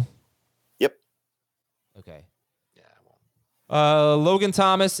Curtis Samuel? Yep. Okay. Yeah. Logan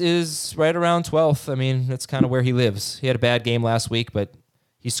Thomas is right around 12th. I mean, that's kind of where he lives. He had a bad game last week, but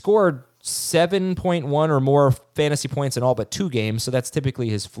he scored 7.1 or more fantasy points in all but 2 games, so that's typically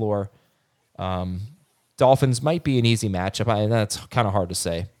his floor. Dolphins might be an easy matchup. That's kind of hard to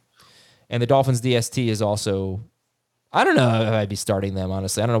say. And the Dolphins DST is also I don't know if I'd be starting them,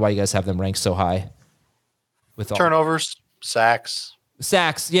 honestly. I don't know why you guys have them ranked so high. With all turnovers, sacks.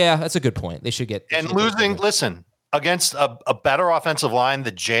 Yeah, that's a good point. They should get... Listen, against a better offensive line,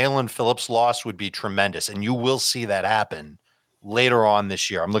 the Jalen Phillips loss would be tremendous, and you will see that happen later on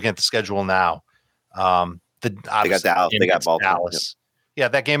this year. I'm looking at the schedule now. They got Dallas. They got Baltimore. Dallas. Yeah,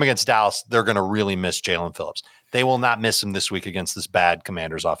 that game against Dallas, they're going to really miss Jalen Phillips. They will not miss him this week against this bad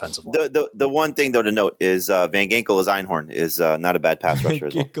Commanders offensive line. The one thing, though, to note is Van Ginkel as Einhorn is not a bad pass rusher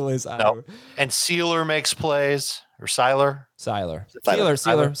as well. No. And Sealer makes plays. Or Seiler? Sealer. I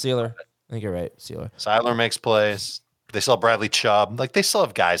think you're right, Sealer. Seiler makes plays. They still have Bradley Chubb. Like, they still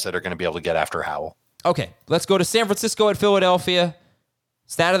have guys that are going to be able to get after Howell. Okay, let's go to San Francisco at Philadelphia.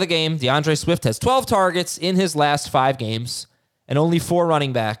 Stat of the game, DeAndre Swift has 12 targets in his last 5 games, and only 4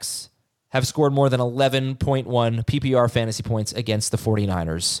 running backs have scored more than 11.1 PPR fantasy points against the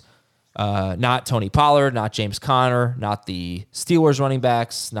 49ers. Not Tony Pollard, not James Conner, not the Steelers running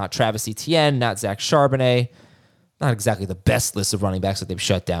backs, not Travis Etienne, not Zach Charbonnet. Not exactly the best list of running backs that they've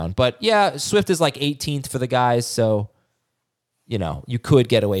shut down. But yeah, Swift is like 18th for the guys, so you could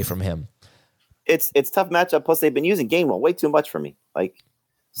get away from him. It's tough matchup. Plus, they've been using Gainwell way too much for me.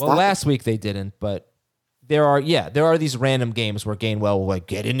 Last week they didn't, but there are these random games where Gainwell will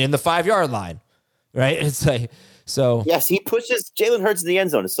get in the 5-yard line, right? It's like so. Yes, he pushes Jalen Hurts in the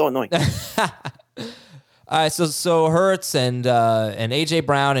end zone. It's so annoying. So Hurts and AJ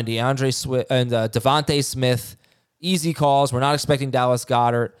Brown and DeAndre Swift and Devontae Smith. Easy calls. We're not expecting Dallas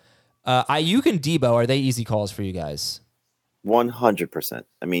Goedert. Ayuk and Debo, are they easy calls for you guys? 100%.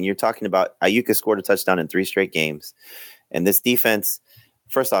 I mean, you're talking about Ayuk has scored a touchdown in 3 straight games. And this defense,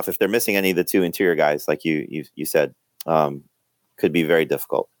 first off, if they're missing any of the 2 interior guys, like you said, could be very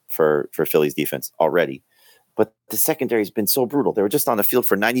difficult for Philly's defense already. But the secondary has been so brutal. They were just on the field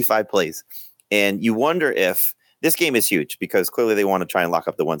for 95 plays. And you wonder if this game is huge because clearly they want to try and lock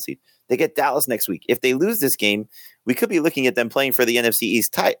up the 1 seed. They get Dallas next week. If they lose this game, we could be looking at them playing for the NFC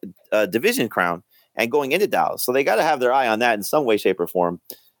East division crown and going into Dallas. So they got to have their eye on that in some way, shape, or form,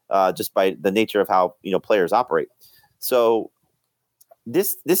 just by the nature of how players operate. So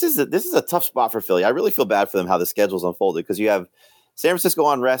this is a tough spot for Philly. I really feel bad for them how the schedule's unfolded because you have San Francisco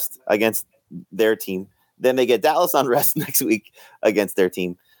on rest against their team. Then they get Dallas on rest next week against their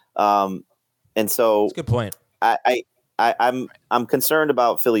team. And so that's a good point. I'm concerned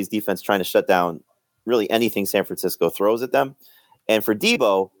about Philly's defense trying to shut down really anything San Francisco throws at them. And for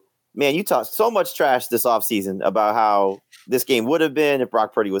Debo, man, you talked so much trash this offseason about how this game would have been if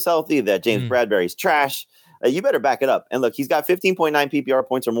Brock Purdy was healthy, that James Bradbury's trash. You better back it up. And look, he's got 15.9 PPR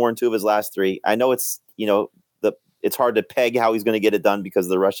points or more in 2 of his last 3. I know it's, it's hard to peg how he's going to get it done because of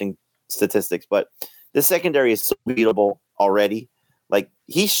the rushing statistics, but the secondary is so beatable already. Like,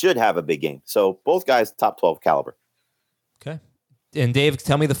 he should have a big game. So both guys, top 12 caliber. Okay. And Dave,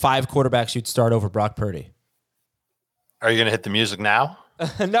 tell me the 5 quarterbacks you'd start over Brock Purdy. Are you going to hit the music now?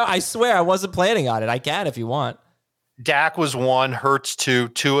 No, I swear I wasn't planning on it. I can if you want. Dak was 1, Hurts 2,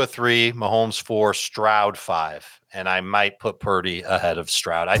 Tua 3, Mahomes 4, Stroud 5. And I might put Purdy ahead of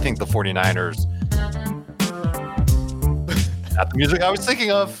Stroud. I think the 49ers, not the music I was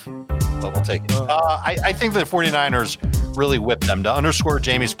thinking of, but we'll take it. I think the 49ers really whipped them. To underscore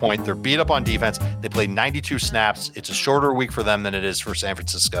Jamie's point, they're beat up on defense. They played 92 snaps. It's a shorter week for them than it is for San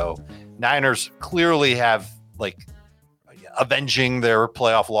Francisco. Niners clearly have avenging their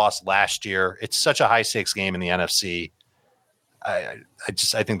playoff loss last year. It's such a high stakes game in the NFC. I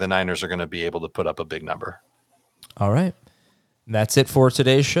think the Niners are going to be able to put up a big number. All right. That's it for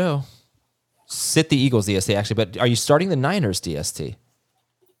today's show. Sit the Eagles DST actually, but are you starting the Niners DST?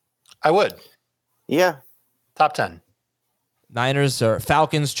 I would. Yeah. Top 10. Niners or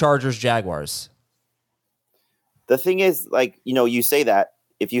Falcons, Chargers, Jaguars. The thing is, you say that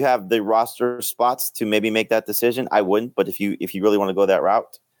if you have the roster spots to maybe make that decision, I wouldn't. But if you really want to go that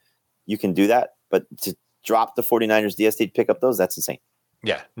route, you can do that. But to drop the 49ers DST to pick up those, that's insane.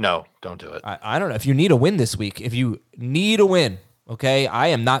 Yeah, no, don't do it. I don't know. If you need a win this week, if you need a win, okay, I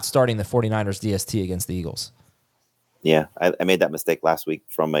am not starting the 49ers DST against the Eagles. Yeah, I made that mistake last week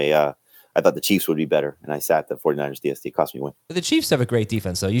from I thought the Chiefs would be better, and I sat the 49ers DST. It cost me a win. The Chiefs have a great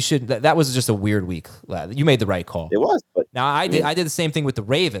defense, though. You should. That was just a weird week. You made the right call. It was. But now I did the same thing with the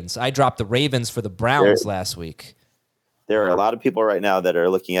Ravens. I dropped the Ravens for the Browns last week. There are a lot of people right now that are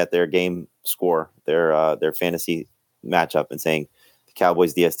looking at their game score, their fantasy matchup, and saying the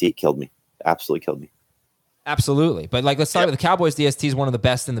Cowboys DST killed me. Absolutely killed me. Absolutely. But let's talk about the Cowboys DST is one of the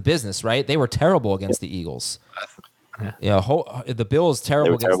best in the business, right? They were terrible against the Eagles. The Bills terrible.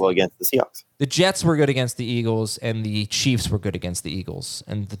 They were terrible against the Seahawks. The Jets were good against the Eagles, and the Chiefs were good against the Eagles,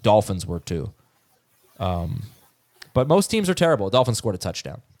 and the Dolphins were too. But most teams are terrible. Dolphins scored a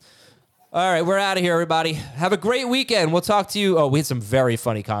touchdown. All right, we're out of here, everybody. Have a great weekend. We'll talk to you. Oh, we had some very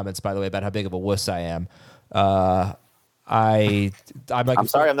funny comments, by the way, about how big of a wuss I am. I'm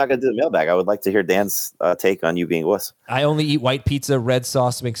sorry, I'm not going to do the mailbag. I would like to hear Dan's take on you being a wuss. I only eat white pizza. Red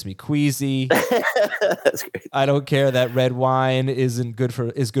sauce makes me queasy. That's great. I don't care that red wine is good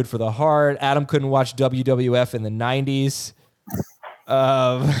for the heart. Adam couldn't watch WWF in the 90s.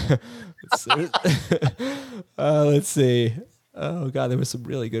 Let's see. Oh God, there were some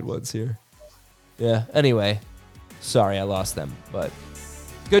really good ones here. Yeah. Anyway, sorry I lost them, but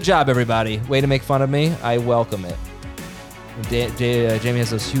good job, everybody. Way to make fun of me. I welcome it. Jamie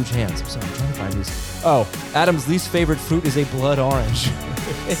has those huge hands. I'm sorry, I'm trying to find these. Oh, Adam's least favorite fruit is a blood orange.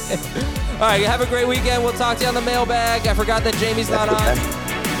 All right, have a great weekend. We'll talk to you on the mailbag. I forgot that Jamie's not on.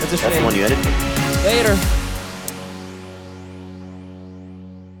 That's a shame. the one you edited. Later.